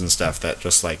locations and stuff that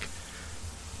just, like,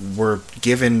 were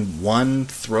given one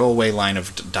throwaway line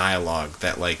of dialogue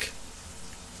that, like,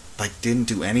 didn't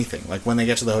do anything. Like, when they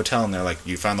get to the hotel and they're like,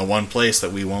 you found the one place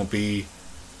that we won't be,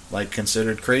 like,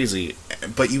 considered crazy,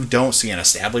 but you don't see an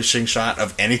establishing shot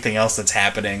of anything else that's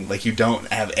happening. Like, you don't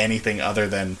have anything other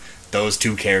than those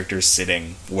two characters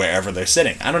sitting wherever they're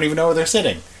sitting. I don't even know where they're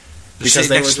sitting. Because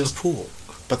they were just to the pool.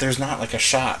 But there's not, like, a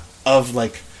shot of,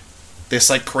 like, this,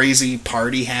 like, crazy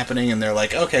party happening and they're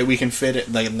like, okay, we can fit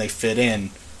it, like, and they fit in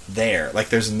there. Like,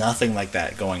 there's nothing like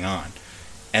that going on.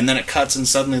 And then it cuts and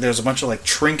suddenly there's a bunch of, like,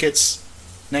 trinkets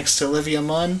next to Olivia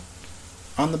Munn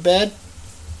on the bed,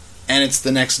 and it's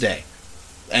the next day.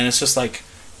 And it's just like,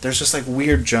 there's just, like,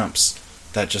 weird jumps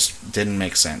that just didn't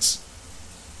make sense.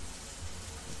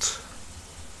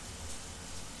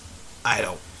 I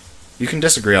don't. You can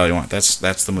disagree all you want. That's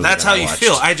the movie. That's that how I you watched.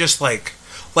 feel. I just like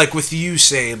with you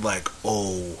saying, like,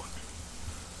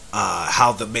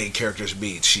 how the main characters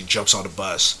meet. She jumps on a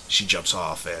bus, she jumps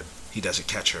off, and he doesn't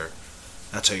catch her.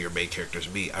 That's how your main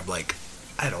characters meet. I'm like,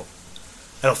 I don't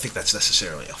think that's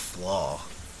necessarily a flaw.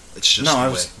 It's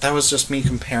just that was just me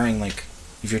comparing, like,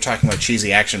 if you're talking about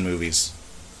cheesy action movies,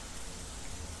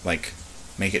 like,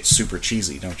 make it super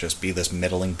cheesy. Don't just be this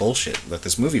middling bullshit that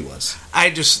this movie was.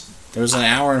 There was an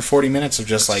hour and 40 minutes of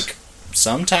just, like,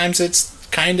 sometimes it's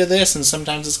kind of this and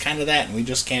sometimes it's kind of that, and we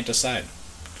just can't decide.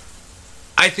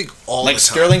 I think all like the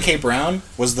time. Sterling K. Brown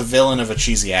was the villain of a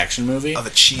cheesy action movie. Of a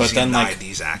cheesy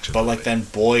 90s action movie. But, like, then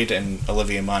Boyd and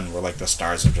Olivia Munn were, like, the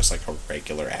stars of just, like, a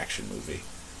regular action movie.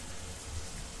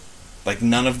 Like,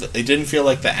 it didn't feel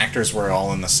like the actors were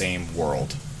all in the same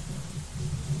world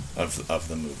of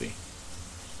the movie.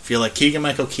 I feel like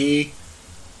Keegan-Michael Key,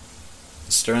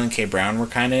 Sterling K. Brown were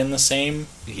kind of in the same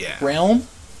realm.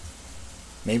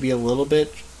 Maybe a little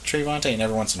bit Trevante, and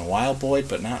every once in a while Boyd,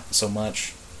 but not so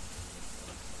much.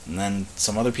 And then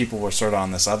some other people were sort of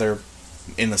in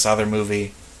this other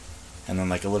movie, and then,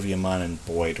 like, Olivia Munn and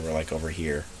Boyd were, like, over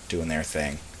here doing their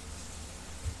thing.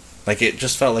 Like, it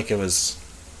just felt like it was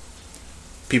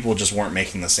people just weren't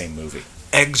making the same movie.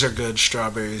 Eggs are good,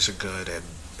 strawberries are good,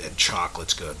 and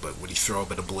chocolate's good, but when you throw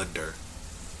them in a blender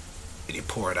and you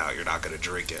pour it out, you're not going to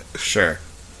drink it. Sure.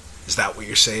 Is that what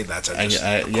you're saying? That's just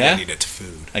equating it to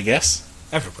food. I guess.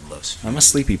 Everyone loves food. I'm a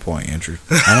sleepy boy, Andrew.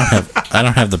 I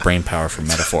don't have the brain power for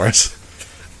metaphors.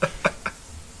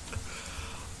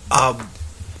 I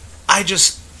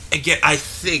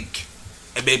think,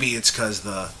 and maybe it's because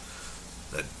the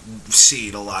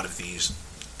seeing a lot of these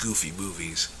goofy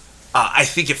movies, I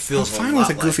think it feels. I'm fine with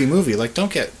a goofy movie. Like,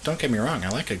 don't get me wrong. I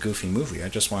like a goofy movie. I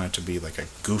just want it to be like a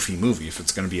goofy movie. If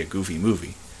it's going to be a goofy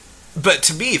movie. But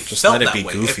to me, it just felt let it that be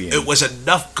way. Goofy. It was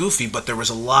enough goofy, but there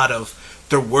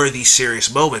were these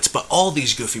serious moments. But all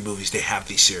these goofy movies, they have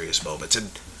these serious moments,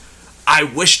 and I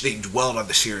wish they dwelled on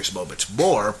the serious moments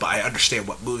more. But I understand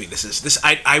what movie this is.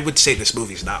 I would say this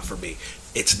movie's not for me.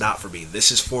 It's not for me.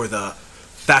 This is for the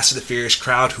Fast and the Furious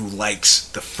crowd who likes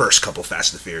the first couple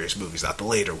Fast and the Furious movies, not the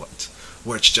later ones,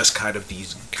 where it's just kind of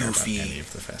these goofy, any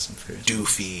of the Fast and Furious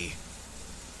doofy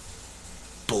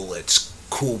bullets.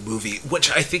 Cool movie, which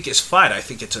I think is fine. I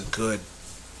think it's a good.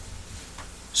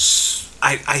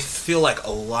 I feel like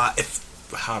a lot.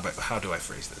 How do I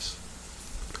phrase this?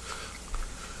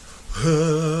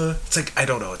 It's like, I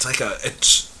don't know.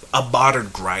 It's a modern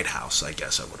Grindhouse, I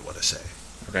guess I would want to say.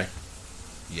 Okay.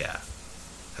 Yeah.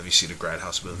 Have you seen a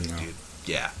Grindhouse movie, no. dude?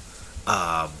 Yeah.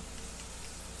 I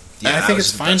think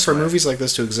it's fine for movies like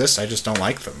this to exist. I just don't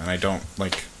like them, and I don't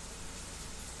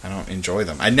enjoy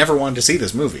them. I never wanted to see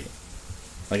this movie.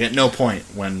 Like, at no point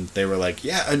when they were like,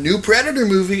 yeah, a new Predator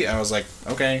movie, I was like,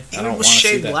 okay, I don't want to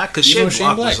see that. Black, because Shane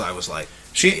Black I was like...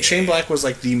 Shane Black was,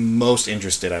 like, the most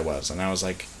interested I was, and I was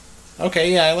like,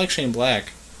 okay, yeah, I like Shane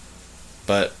Black,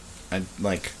 but,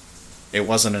 it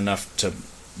wasn't enough to...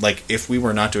 Like, if we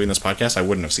were not doing this podcast, I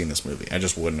wouldn't have seen this movie. I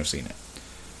just wouldn't have seen it.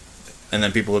 And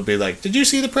then people would be like, did you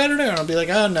see The Predator? And I'll be like,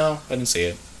 oh, no, I didn't see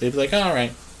it. They'd be like, oh, all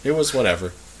right, it was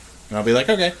whatever. And I'll be like,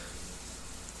 okay.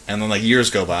 And then, like,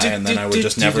 years go by, and then I would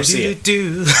just never see it.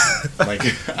 Like,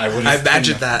 I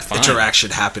imagine that interaction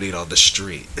happening on the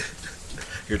street.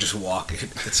 You're just walking,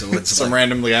 and someone's Some like,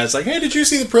 random guy's like, "Hey, did you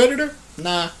see the Predator?"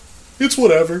 Nah, it's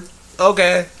whatever.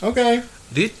 okay. Okay.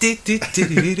 Do.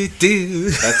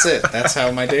 That's it. That's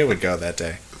how my day would go that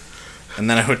day. And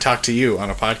then I would talk to you on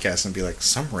a podcast and be like,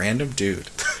 some random dude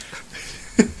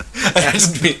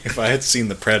asked me if I had seen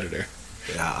the Predator.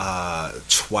 Yeah,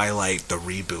 Twilight, the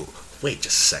reboot. Wait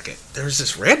just a second. There's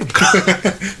this random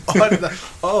guy.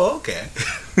 Oh, okay.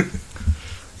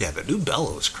 Yeah, the new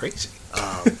Bella was crazy.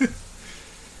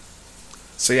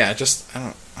 So yeah,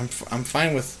 I'm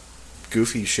fine with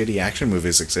goofy, shitty action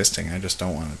movies existing. I just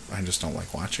don't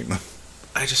like watching them.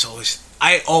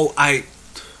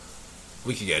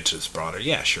 We could get into this broader.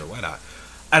 Yeah, sure, why not?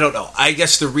 I don't know. I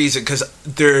guess the reason, because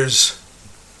there's,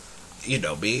 you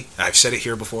know me, I've said it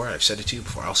here before, I've said it to you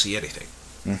before, I'll see anything.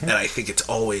 Mm-hmm. And I think it's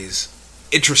always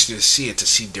interesting to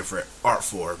see different art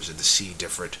forms, and to see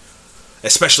different,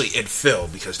 especially in film,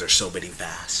 because there's so many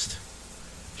vast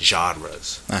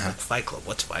genres. Like Fight Club.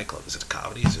 What's Fight Club? Is it a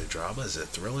comedy? Is it a drama? Is it a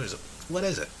thriller? What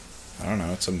is it? I don't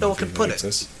know. It's a movie. No one can put it.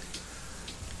 it.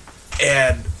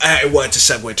 And I wanted to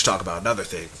segue to talk about another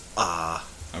thing.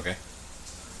 Okay.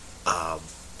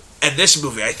 And this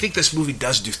movie, I think this movie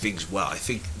does do things well. I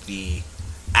think the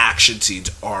action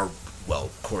scenes are well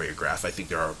choreographed. I think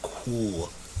there are cool,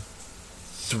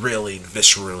 thrilling,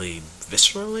 viscerally.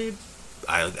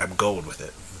 I'm going with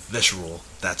it. Visceral,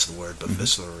 that's the word, but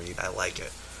viscerally, I like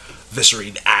it.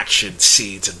 Viscerine action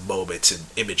scenes and moments and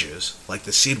images, like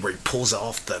the scene where he pulls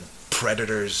off the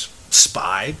Predator's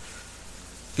spine.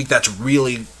 I think that's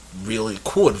really, really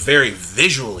cool and very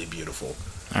visually beautiful.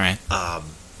 All right.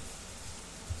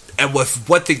 And with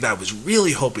one thing that I was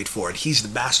really hoping for, and he's the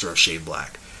master of Shane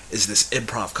Black, is this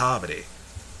improv comedy.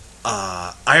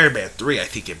 Iron Man 3, I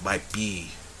think it might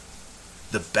be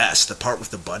the best. The part with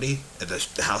the bunny and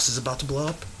the house is about to blow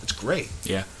up. It's great.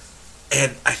 Yeah.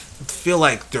 And I feel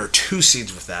like there are two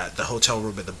scenes with that: the hotel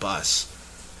room and the bus,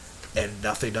 and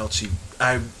nothing else.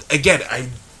 Now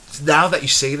that you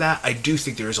say that, I do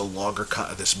think there is a longer cut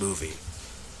of this movie,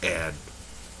 and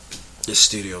this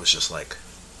studio was just like,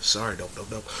 sorry, no,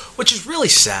 which is really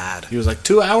sad. He was like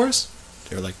 2 hours.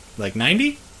 They were like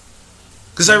 90.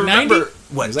 Because I remember 90?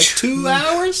 what, it was like 2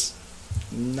 hours,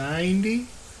 90.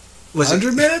 Was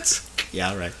 100 it minutes?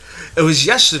 Yeah, right. It was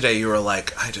yesterday. You were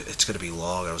like, it's going to be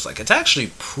long. I was like, it's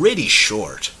actually pretty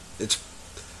short. It's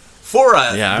for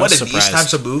one of these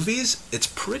types of movies. It's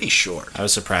pretty short. I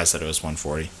was surprised that it was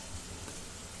 140.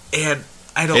 And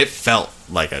I don't. It felt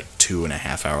like a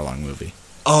 2.5 hour long movie.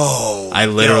 Oh, I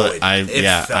literally,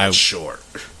 it felt short.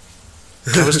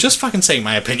 I was just fucking saying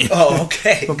my opinion. Oh,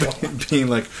 okay. Being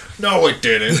like, no, it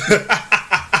didn't.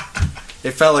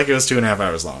 It felt like it was 2.5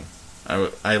 hours long.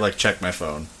 I like checked my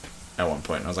phone at one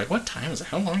point and I was like, what time is it?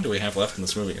 How long do we have left in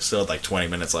this movie? It still had like 20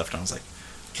 minutes left and I was like,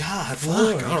 God,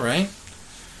 fuck, alright.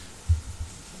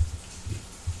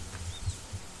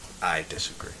 I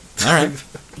disagree. Alright.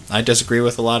 I disagree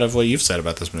with a lot of what you've said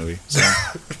about this movie. So,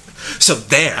 so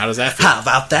there. How does that feel? How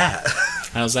about that?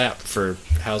 How's that for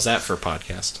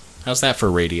podcast? How's that for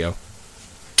radio?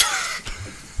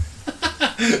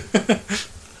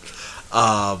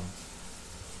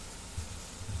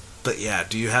 But yeah,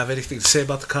 do you have anything to say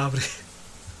about the comedy?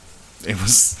 It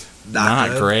was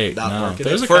not great. Not no.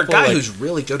 There's for a guy who's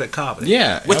really good at comedy.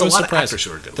 Yeah, with I was a lot surprised. of actors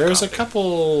who are good. There was a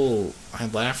couple. I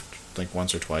laughed like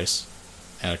once or twice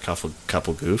at a couple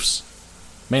goofs,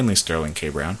 mainly Sterling K.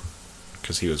 Brown,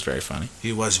 because he was very funny.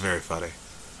 He was very funny.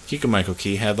 Keegan-Michael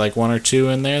Key had like one or two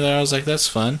in there that I was like, that's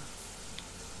fun.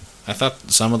 I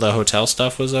thought some of the hotel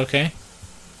stuff was okay.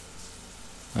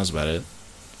 That was about it.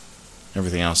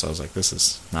 Everything else, I was like, this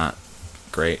is not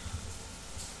great.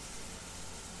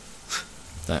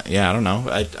 Yeah, I don't know.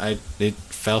 It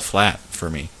fell flat for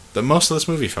me. Most of this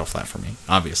movie fell flat for me,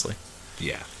 obviously.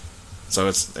 Yeah. So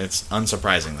it's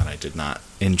unsurprising that I did not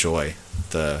enjoy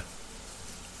the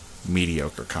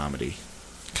mediocre comedy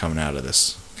coming out of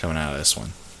this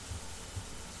one.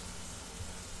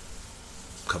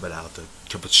 Coming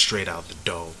straight out of the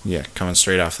dome. Yeah, coming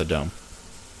straight off the dome.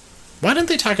 Why didn't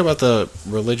they talk about the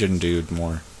religion dude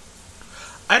more?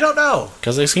 I don't know.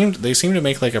 Because they seemed to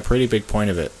make like a pretty big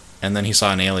point of it, and then he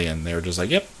saw an alien. They were just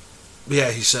like, "Yep." Yeah,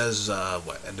 he says,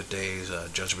 end of days,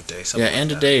 judgment day, something. Yeah,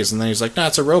 end of days, and then he's like, "No,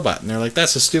 it's a robot," and they're like,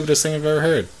 "That's the stupidest thing I've ever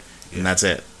heard," and that's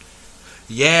it.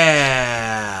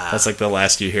 Yeah. That's like the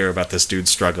last you hear about this dude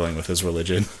struggling with his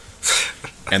religion,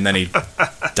 and then he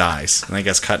dies, and then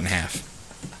gets cut in half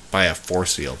by a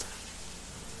force field.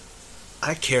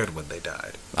 I cared when they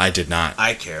died. I did not.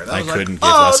 I cared. I couldn't give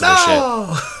less of a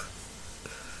shit.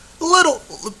 Little.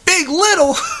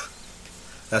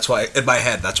 That's why, in my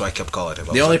head, I kept calling him.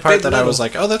 The only part that I was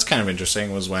like, oh, that's kind of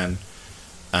interesting, was when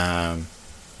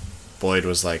Boyd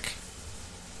was like,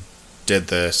 "Did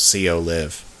the CO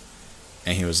live?"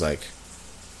 And he was like,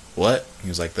 "What?" He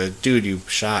was like, "The dude you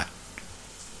shot.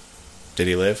 Did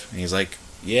he live?" And he's like,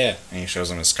 "Yeah." And he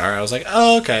shows him his scar. I was like,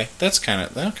 "Oh, okay. That's kind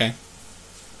of okay.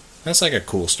 That's like a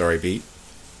cool story beat.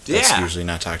 That's usually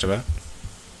not talked about."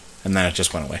 And then it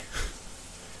just went away.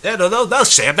 Yeah, no,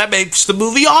 Sam. That makes the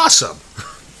movie awesome.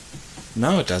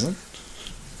 No, it doesn't.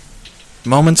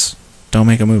 Moments don't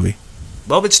make a movie.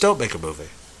 Moments don't make a movie.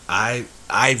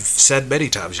 I've said many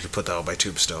times you can put that on my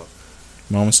tombstone.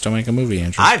 Moments don't make a movie,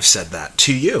 Andrew. I've said that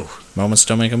to you. Moments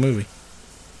don't make a movie.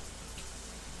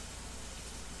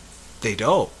 They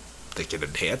don't. They can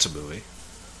enhance a movie.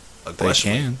 They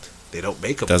can. They don't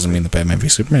make a Doesn't movie. mean that Batman v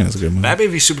Superman is a good movie.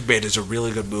 Batman v Superman is a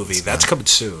really good movie. That's coming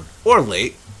soon. Or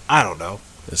late. I don't know.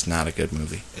 It's not a good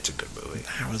movie. It's a good movie.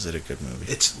 How is it a good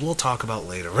movie? We'll talk about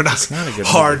later. We're not. It's not a good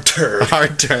hard movie. turn.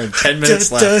 Hard turn. 10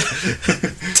 minutes left.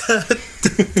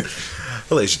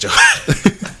 Ladies and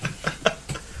gentlemen.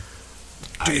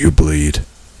 Do you bleed?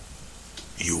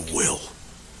 You will.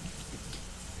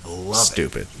 I love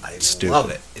Stupid. it. I Stupid. love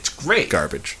it. It's great.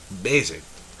 Garbage. Amazing.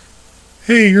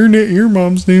 Hey, your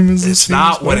mom's name is. It's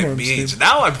not what it means.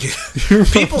 Now I'm getting.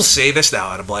 People say this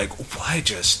now, and I'm like, why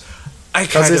just.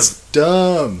 Because it's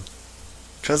dumb.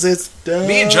 Because it's dumb.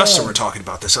 Me and Justin were talking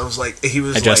about this. I was like, he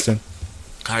was Hi, like. Justin.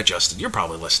 Hi, Justin. You're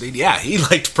probably listening. Yeah, he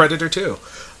liked Predator too.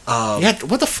 Yeah,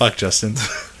 what the fuck, Justin?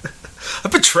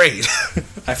 I'm betrayed.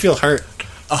 I feel hurt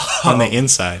on the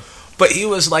inside. But he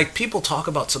was like, people talk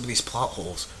about some of these plot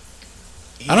holes.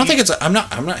 I don't think it's. I'm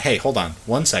not. Hey, hold on.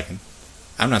 1 second.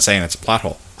 I'm not saying it's a plot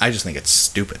hole. I just think it's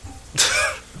stupid.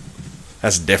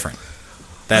 That's different.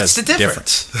 That's the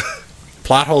difference.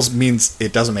 Plot holes means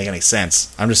it doesn't make any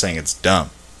sense. I'm just saying it's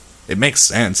dumb. It makes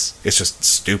sense. It's just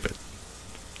stupid.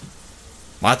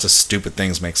 Lots of stupid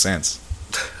things make sense.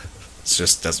 It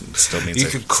just doesn't. Still means you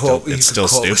could quote. It's still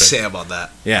stupid. Sam on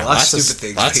that. Yeah, lots of stupid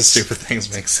things. Lots of stupid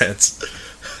things make sense.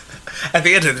 At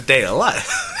the end of the day, a lot.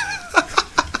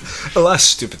 A lot of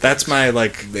stupid. That's my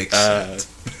like. Makes sense.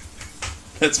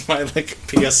 That's my like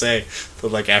PSA. The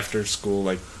like after school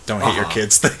like don't hit your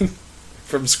kids thing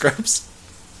from Scrubs.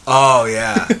 Oh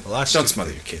yeah, a lot of Don't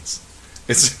smother your kids.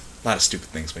 It's a lot of stupid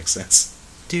things make sense.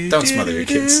 Don't smother your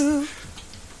kids.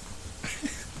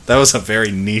 That was a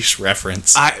very niche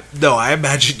reference. I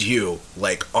imagined you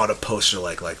like on a poster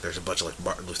like there's a bunch of like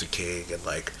Martin Luther King and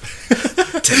like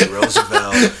Teddy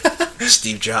Roosevelt,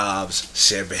 Steve Jobs,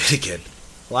 Sam Bannigan.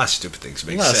 A lot of stupid things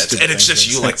make sense, and it's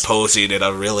just you like posing in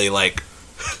a really like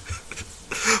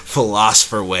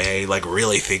philosopher way, like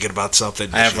really thinking about something.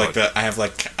 I have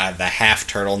the half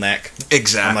turtleneck.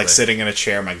 Exactly. I'm like sitting in a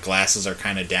chair. My glasses are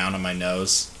kind of down on my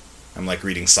nose. I'm like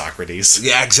reading Socrates.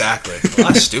 Yeah, exactly. A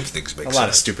lot of stupid things make sense. A lot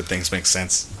of stupid things make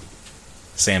sense.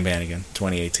 Sam Bannigan,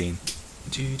 2018.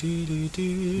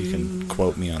 You can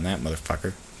quote me on that,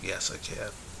 motherfucker. Yes, I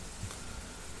can.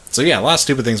 So yeah, a lot of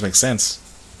stupid things make sense.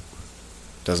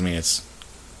 Doesn't mean it's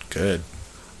good.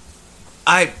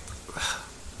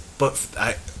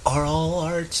 Are all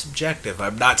art subjective?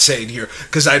 I'm not saying you're,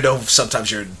 because I know sometimes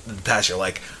you're in the past, you're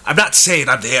like, I'm not saying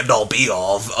I'm the end-all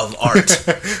be-all of art.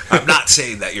 I'm not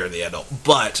saying that you're the end-all.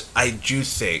 But I do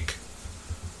think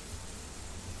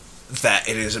that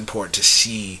it is important to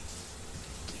see,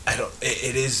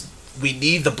 we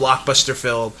need the blockbuster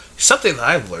film. Something that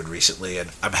I've learned recently,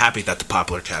 and I'm happy that the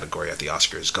popular category at the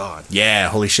Oscar is gone. Yeah,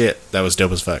 holy shit. That was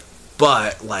dope as fuck.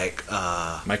 But, like,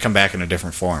 might come back in a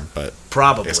different form, but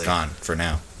probably it's gone for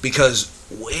now. Because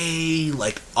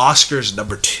Oscars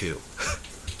number 2.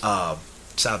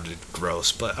 Sounded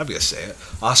gross, but I'm gonna say it.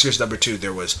 Oscars number 2,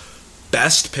 there was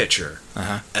Best Picture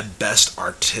and Best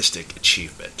Artistic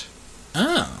Achievement.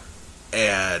 Oh.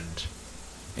 And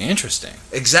interesting.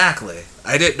 Exactly.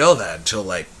 I didn't know that until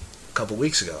like a couple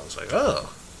weeks ago. I was like,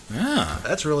 oh. Yeah.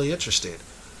 That's really interesting.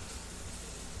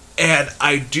 And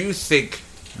I do think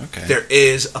there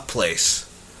is a place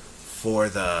for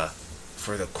the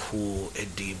cool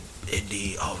indie.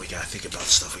 Oh, we gotta think about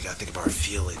stuff. We gotta think about our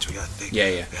feelings. We gotta think.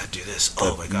 Yeah. We gotta do this. The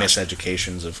oh my gosh.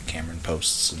 miseducations of Cameron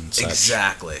Posts and such.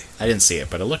 Exactly. I didn't see it,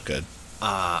 but it looked good.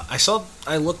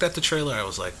 I looked at the trailer. I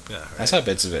was like, yeah. Right. I saw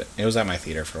bits of it. It was at my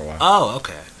theater for a while. Oh,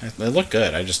 okay. It looked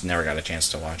good. I just never got a chance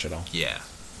to watch it all. Yeah.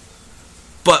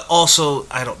 But also,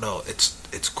 I don't know.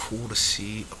 It's cool to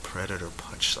see a predator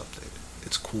punch something.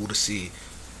 It's cool to see.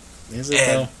 Is it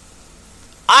though?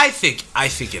 I think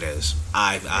it is.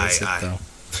 Though?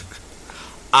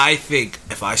 I think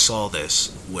if I saw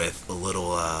this with a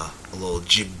little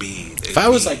Jim Beam. If I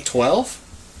was like 12,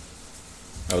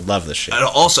 I would love this shit. And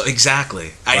also,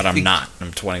 exactly. But I'm not.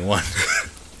 I'm 21.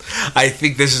 I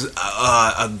think this is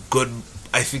a good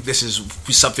I think this is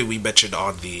something we mentioned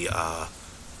on the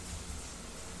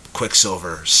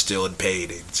Quicksilver Still in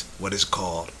Paintings. What is it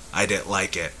called? I didn't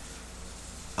like it.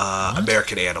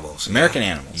 American Animals. American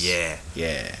Animals. Yeah.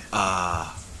 Yeah.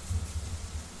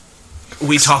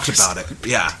 We talked about it.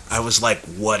 Yeah. I was like,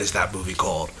 what is that movie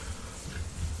called?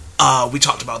 We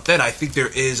talked about that. I think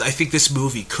this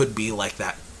movie could be like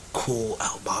that cool,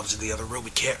 Mom's in the other room, we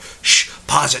can't,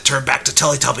 pause it, turn back to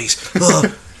Teletubbies.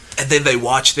 Ugh. And then they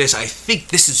watch this. I think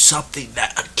this is something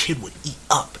that a kid would eat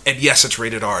up. And yes, it's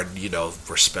rated R, and,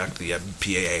 respect the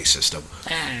MPAA system.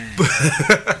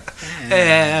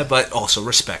 But also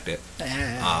respect it.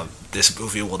 This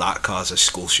movie will not cause a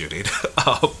school shooting.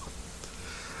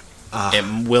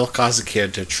 It will cause a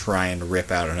kid to try and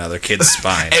rip out another kid's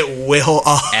spine. It will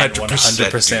 100%, and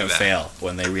 100% fail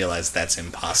when they realize that's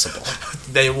impossible.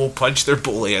 They will punch their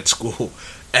bully at school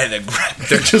and then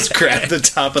just grab the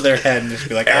top of their head and just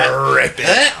be like, rip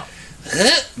it out.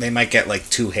 They might get like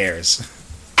 2 hairs.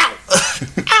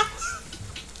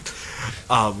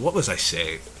 What was I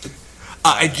saying?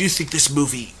 I do think this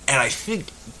movie, and I think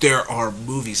there are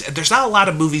movies, and there's not a lot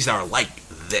of movies that are like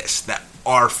this, that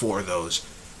are for those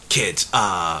kids.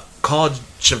 Colin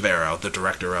Trevorrow, the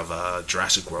director of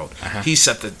Jurassic World, he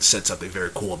said something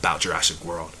very cool about Jurassic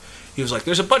World. He was like,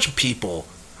 there's a bunch of people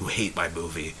who hate my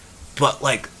movie, but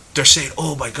like they're saying,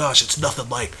 oh my gosh, it's nothing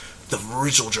like the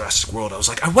original Jurassic World. I was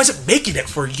like, I wasn't making it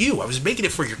for you, I was making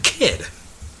it for your kid.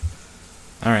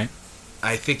 Alright.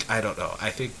 I think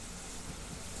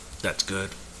that's good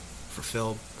for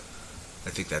film. I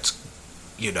think that's,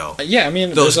 yeah, I mean,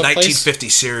 those 1950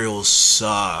 serials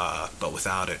suck, but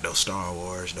without it, no Star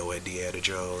Wars, no Indiana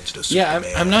Jones, no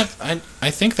Superman. Yeah,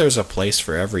 I think there's a place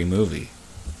for every movie.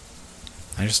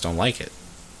 I just don't like it.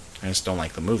 I just don't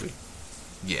like the movie.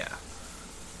 Yeah.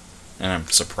 And I'm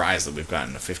surprised that we've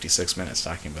gotten to 56 minutes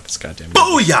talking about this goddamn movie.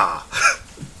 Booyah!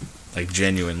 Like,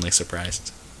 genuinely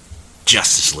surprised.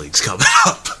 Justice League's coming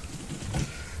up.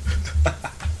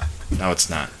 No, it's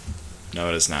not. No,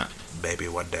 it is not. Maybe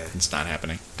one day. It's not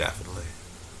happening. Definitely.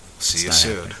 See you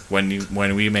soon. Happening.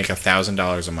 When we make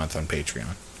 $1,000 a month on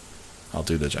Patreon, I'll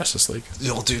do the Justice League.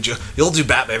 You'll do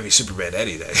Batman v Superman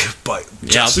any day, but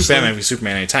yeah, I'll do Batman v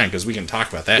Superman anytime because we can talk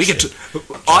about that.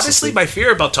 Honestly, my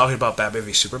fear about talking about Batman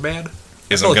v Superman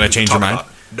isn't going to change your mind.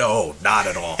 No, not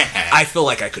at all. I feel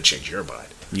like I could change your mind.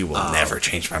 You will never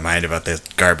change my mind about this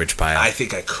garbage pile. I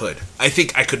think I could. I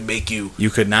think I could make you. You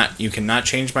could not. You cannot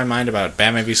change my mind about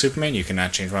Batman v Superman. You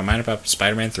cannot change my mind about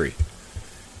Spider-Man 3.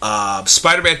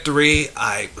 Spider-Man 3,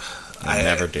 I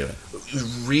never do it.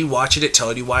 Rewatching it,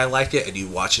 telling you why I like it, and you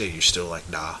watch it, and you're still like,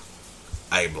 nah.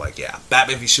 I'm like, yeah,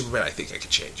 Batman v Superman. I think I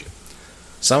could change it.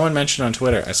 Someone mentioned on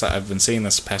Twitter. I've been seeing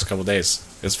this the past couple days.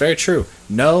 It's very true.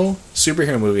 No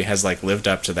superhero movie has like lived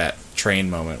up to that train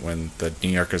moment when the New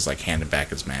Yorker's like handed back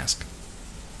his mask.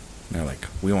 And they're like,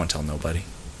 we won't tell nobody.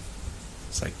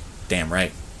 It's like, damn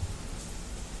right.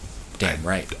 Damn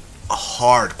right. A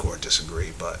hardcore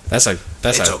disagree, but that's a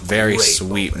very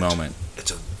sweet moment. It's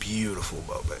a beautiful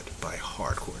moment, but I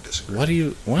hardcore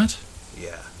disagree. What?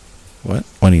 Yeah.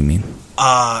 What do you mean?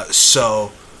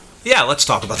 So, yeah, let's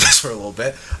talk about this for a little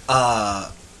bit.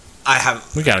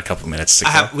 We got a couple minutes to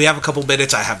go. We have a couple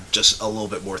minutes. I have just a little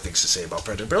bit more things to say about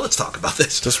Predator, but let's talk about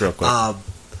this. Just real quick.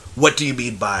 What do you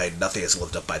mean by nothing has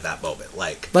lived up by that moment?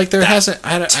 Like there hasn't.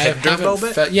 I haven't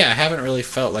moment? I haven't really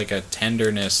felt like a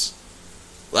tenderness.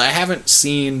 I haven't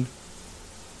seen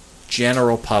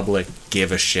general public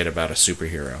give a shit about a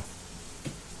superhero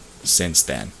since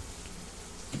then.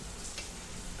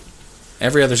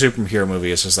 Every other superhero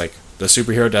movie is just like the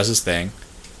superhero does his thing,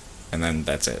 and then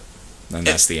that's it. And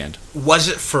that's the end. Was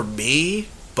it for me?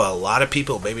 But a lot of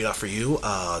people, maybe not for you.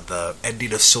 The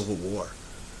ending of Civil War,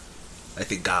 I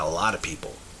think, got a lot of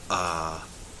people.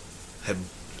 Him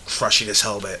crushing his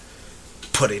helmet,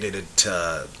 putting it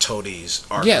into Tony's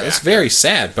arc. Yeah, it's very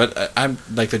sad. But I'm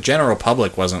like the general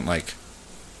public wasn't like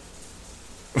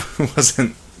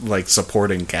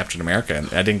supporting Captain America,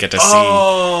 and I didn't get to see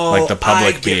like the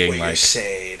public being like.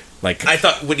 Like I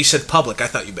thought when you said public, I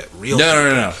thought you meant real.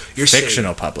 No. You're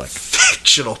fictional public.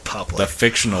 Fictional public. The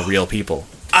fictional real people.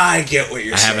 I get what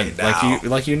you're saying.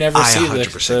 You never see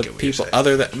the people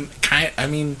other than I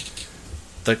mean,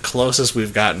 the closest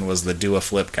we've gotten was the do a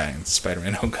flip guy in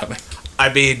Spider-Man: Homecoming.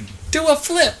 I mean, do a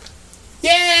flip.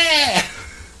 Yeah.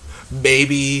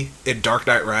 Maybe in Dark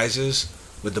Knight Rises,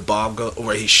 with the bomb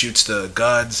where he shoots the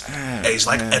guns, and he's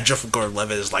like, and Joseph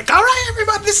Gordon-Levitt is like, "All right,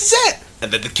 everybody, this is it."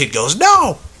 And then the kid goes,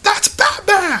 "No, that's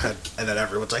Batman!" And then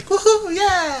everyone's like, "Woohoo,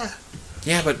 yeah!"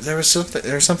 Yeah, but there was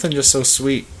something just so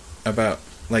sweet about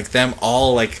like them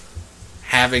all like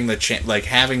having the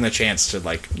chance to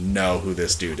like know who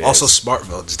this dude is. Also,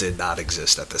 smartphones did not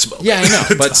exist at this moment. Yeah, I know,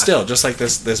 but still, just like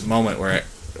this moment where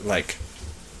like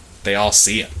they all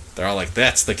see him. They're all like,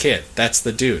 "That's the kid. That's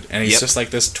the dude," and he's just like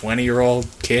this 20-year-old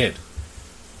kid.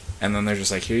 And then they're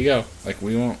just like, "Here you go. Like,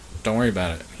 we won't. Don't worry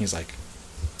about it." And he's like,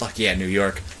 "Fuck yeah, New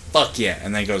York. Fuck yeah!"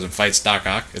 And then he goes and fights Doc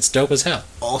Ock. It's dope as hell.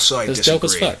 Also, I disagree dope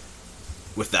as fuck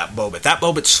with that moment. That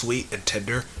moment's sweet and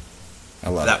tender. I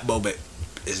love that moment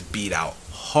is beat out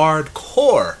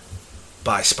hardcore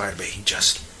by Spider-Man. He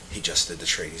just did the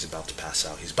trade. He's about to pass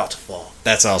out. He's about to fall.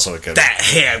 That's also a good. That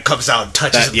hand comes out and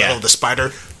touches the middle of the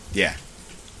spider. Yeah.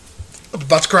 I'm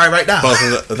about to cry right now.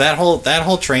 Both of that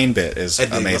whole train bit is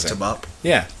and amazing. They lift him up.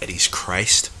 Yeah. And he's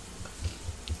Christ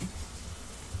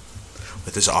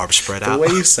with his arms spread out. The way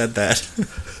you said that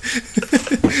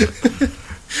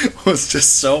was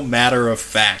just so matter of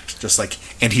fact. Just like,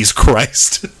 and he's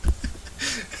Christ.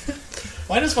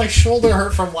 Why does my shoulder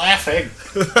hurt from laughing?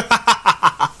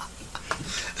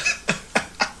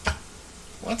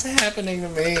 What's happening to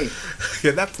me?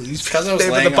 Can that please? Because I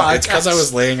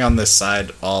was laying on this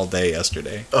side all day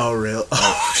yesterday. Oh, really?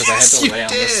 Oh, because I had to lay on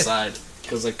this side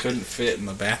because I couldn't fit in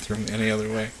the bathroom any other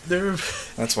way.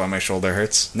 That's why my shoulder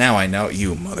hurts. Now I know,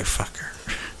 you motherfucker.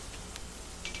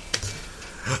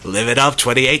 Live it up,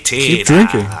 2018. Keep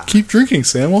drinking. Keep drinking,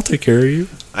 Sam. I'll take care of you.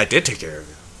 I did take care of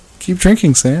you. Keep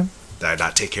drinking, Sam. Did I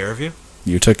not take care of you?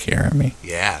 You took care of me.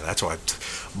 Yeah, that's why.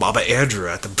 Mama Andrew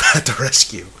at the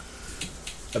rescue.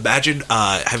 Imagine,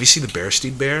 have you seen the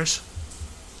Berenstein Bears?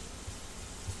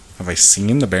 Have I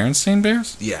seen the Berenstain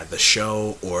Bears? Yeah, the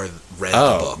show or read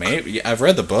the book. Maybe. Yeah, I've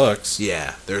read the books.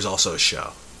 Yeah, there's also a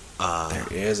show. There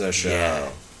is a show. Yeah.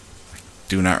 I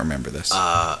do not remember this.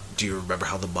 Do you remember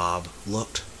how the mob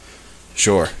looked?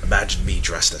 Sure. Imagine me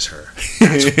dressed as her.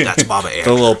 That's Mama Andrew.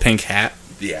 The little pink hat.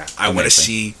 Yeah, I want to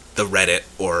see the Reddit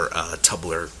or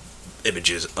Tumblr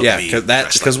images of me. Yeah,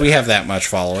 because we have that much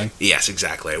following. Yes,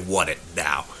 exactly. I want it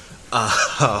now.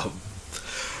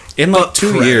 In like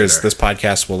 2 years, this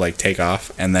podcast will like take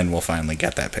off, and then we'll finally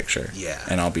get that picture. Yeah,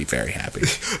 and I'll be very happy.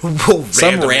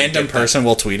 Some random person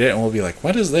will tweet it, and we'll be like,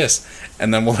 "What is this?"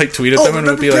 And then we'll like tweet at them, and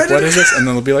we'll be like, "What is this?" And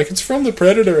then they'll be like, "It's from the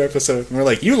Predator episode." And we're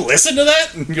like, "You listen to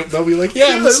that?" And they'll be like, "Yeah,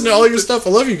 I'm listening to all your stuff. I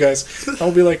love you guys."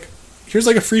 I'll be like, "Here's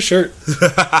like a free shirt,"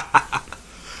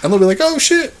 and they'll be like, "Oh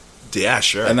shit." Yeah,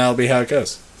 sure. And that'll be how it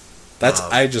goes.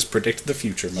 I just predicted the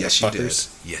future, motherfuckers.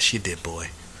 Yes, you did, boy.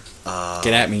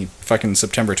 Get at me, fucking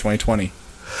September 2020.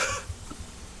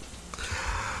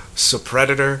 So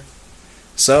Predator.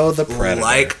 So the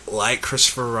Predator. Like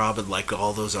Christopher Robin, like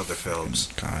all those other films.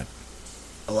 God.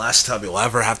 The last time you'll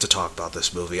ever have to talk about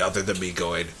this movie, other than me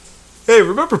going, "Hey,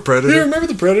 remember Predator?" Yeah, remember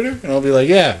the Predator? And I'll be like,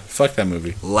 "Yeah, fuck that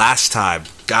movie." Last time,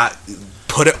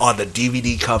 put it on the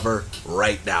DVD cover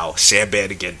right now. Sam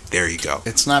Bannigan. There you go.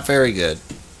 It's not very good.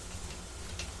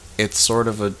 It's sort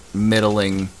of a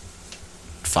middling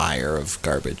fire of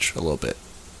garbage, a little bit.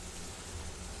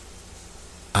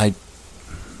 I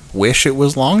wish it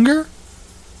was longer.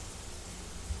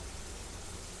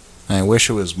 I wish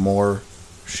it was more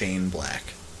Shane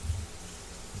Black.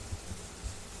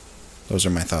 Those are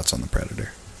my thoughts on the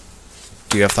Predator.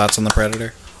 Do you have thoughts on the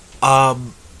Predator?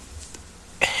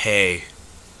 Hey.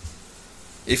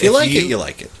 If you like it, you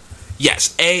like it.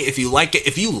 Yes, if you like it,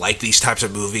 if you like these types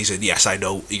of movies, and yes, I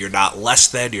know you're not less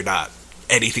than, you're not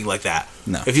anything like that.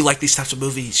 No. If you like these types of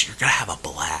movies, you're gonna have a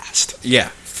blast. Yeah,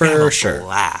 for sure.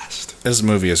 Blast. This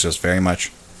movie is just very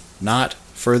much not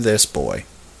for this boy.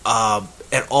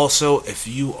 And also, if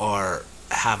you are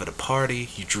having a party,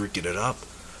 you drinking it up,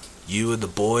 you and the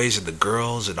boys and the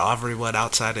girls and everyone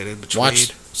outside and in between.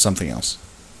 Watch something else.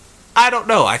 I don't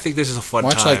know. I think this is a fun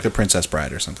time. Watch like The Princess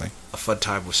Bride or something. A fun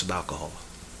time with some alcohol.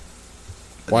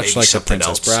 And watch like The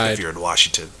Princess Bride. If you're in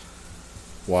Washington.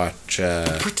 Watch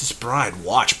Princess Bride.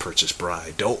 Watch Princess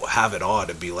Bride. Don't have it on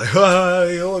and be like,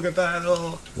 "Hey, look at that."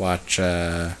 Oh. Watch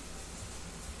the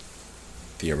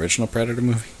original Predator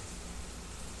movie.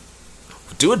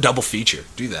 Do a double feature.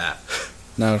 Do that.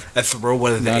 No. And throw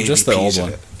one of the AVPs just the old in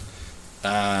one. it.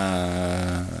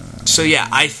 So yeah,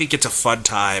 I think it's a fun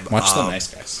time. Watch The Nice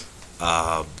Guys.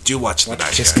 Do watch The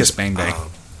Nice Kiss Guys. Kiss Bang Bang.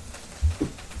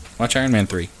 Watch Iron Man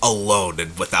 3. Alone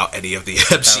and without any of the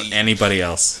MCU. Without anybody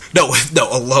else. No,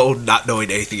 alone, not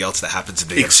knowing anything else that happens in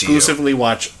the MCU. Exclusively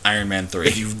watch Iron Man 3.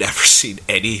 If you've never seen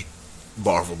any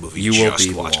Marvel movie, you just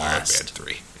will be watch lost. Iron Man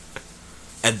 3.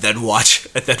 And then watch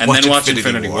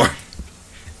Infinity War.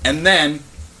 And then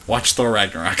watch Thor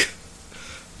Ragnarok.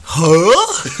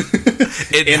 Huh?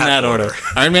 In that order.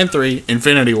 Iron Man 3,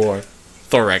 Infinity War,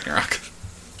 Thor Ragnarok.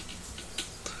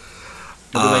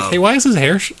 You'll be like, hey, why is his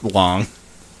hair long?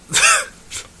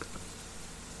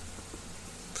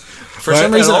 For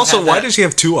some reason, and also, I've had why that- does he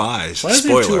have two eyes? Why does he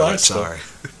have Spoiler, two alert, eyes? sorry.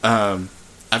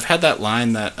 I've had that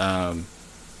line that I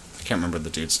can't remember the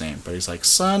dude's name, but he's like,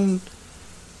 "Son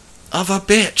of a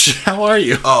bitch, how are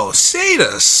you?" Oh,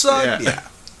 Seda, son. Yeah.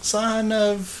 Son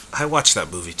of I watched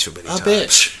that movie too many a times.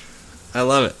 bitch. I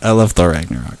love it. I love Thor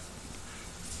Ragnarok.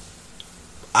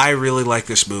 I really like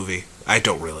this movie. I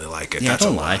don't really like it. Yeah, That's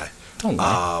don't a lie. lie. Don't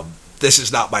lie. This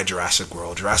is not my Jurassic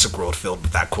World. Jurassic World filled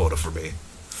that quota for me.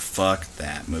 Fuck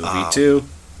that movie too.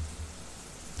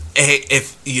 Hey,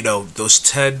 if you know those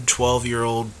 10,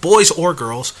 12-year-old boys or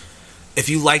girls, if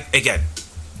you like, again,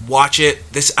 watch it.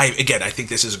 I think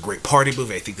this is a great party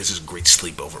movie. I think this is a great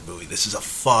sleepover movie. This is a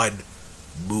fun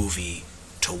movie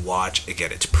to watch.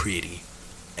 Again, it's pretty.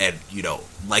 And, you know,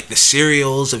 like the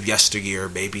serials of yesteryear,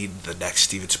 maybe the next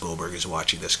Steven Spielberg is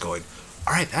watching this going,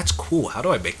 all right, that's cool. How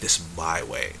do I make this my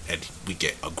way? And we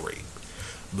get a great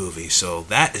movie. So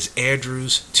that is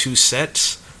Andrew's 2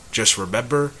 cents. Just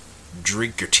remember,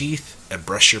 drink your teeth and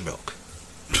brush your milk.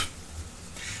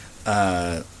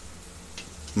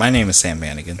 My name is Sam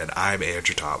Bannigan. And I'm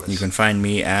Andrew Thomas. You can find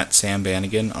me at Sam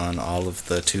Bannigan on all of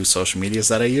the 2 social medias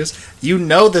that I use. You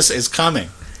know this is coming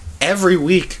every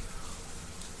week.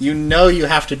 You know you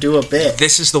have to do a bit.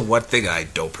 This is the one thing I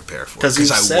don't prepare for. 'Cause you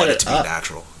Because I set want it it to be up.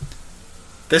 natural.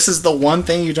 This is the one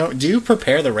thing you don't... Do you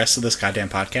prepare the rest of this goddamn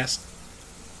podcast?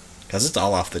 Because it's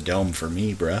all off the dome for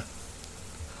me, bruh.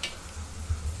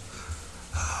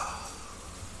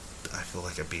 I feel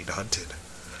like I'm being hunted.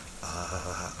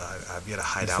 I'm going to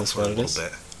hide Is out this for a what it little is?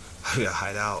 bit. I'm going to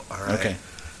hide out. All right. Okay.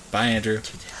 Bye, Andrew.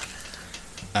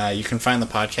 You can find the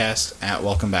podcast at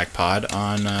Welcome Back Pod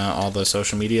on all the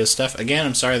social media stuff. Again,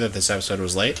 I'm sorry that this episode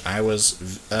was late. I was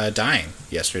dying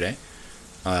yesterday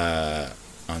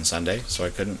on Sunday, so I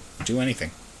couldn't do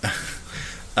anything.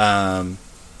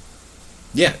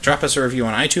 Yeah, drop us a review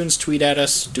on iTunes, tweet at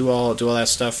us, do all that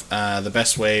stuff. The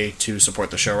best way to support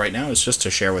the show right now is just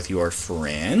to share with your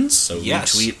friends. So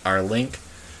Yes. we tweet our link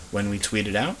when we tweet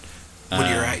it out. When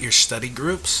you're at your study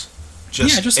groups,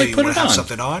 just, if like, you put want it to have on.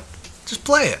 something on, just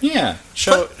play it. Yeah,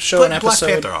 show Put an episode.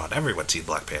 Black Panther on. Everyone's seen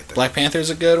Black Panther. Black Panther's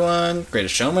a good one.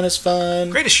 Greatest Showman is fun.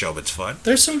 Greatest Showman's fun.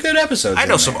 There's some good episodes. I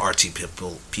know in some there. artsy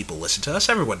people listen to us.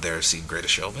 Everyone there has seen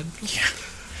Greatest Showman. Yeah.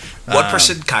 One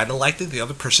person kind of liked it, the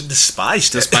other person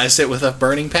despised it. Despised it with a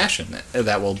burning passion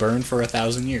that will burn for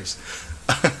 1,000 years.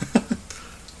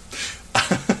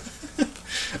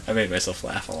 I made myself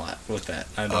laugh a lot with that.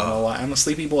 I don't know why. I'm a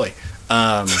sleepy boy.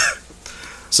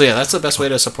 So yeah, that's the best way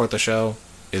to support the show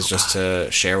is just to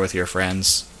share with your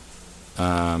friends.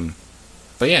 But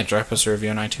yeah, drop us a review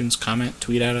on iTunes, comment,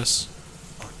 tweet at us,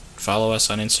 follow us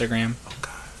on Instagram, Oh,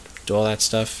 God. do all that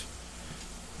stuff.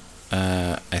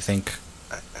 I think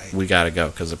we gotta go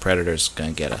because the Predator's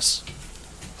gonna get us.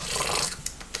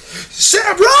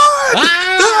 Sam, run!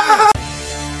 Ah!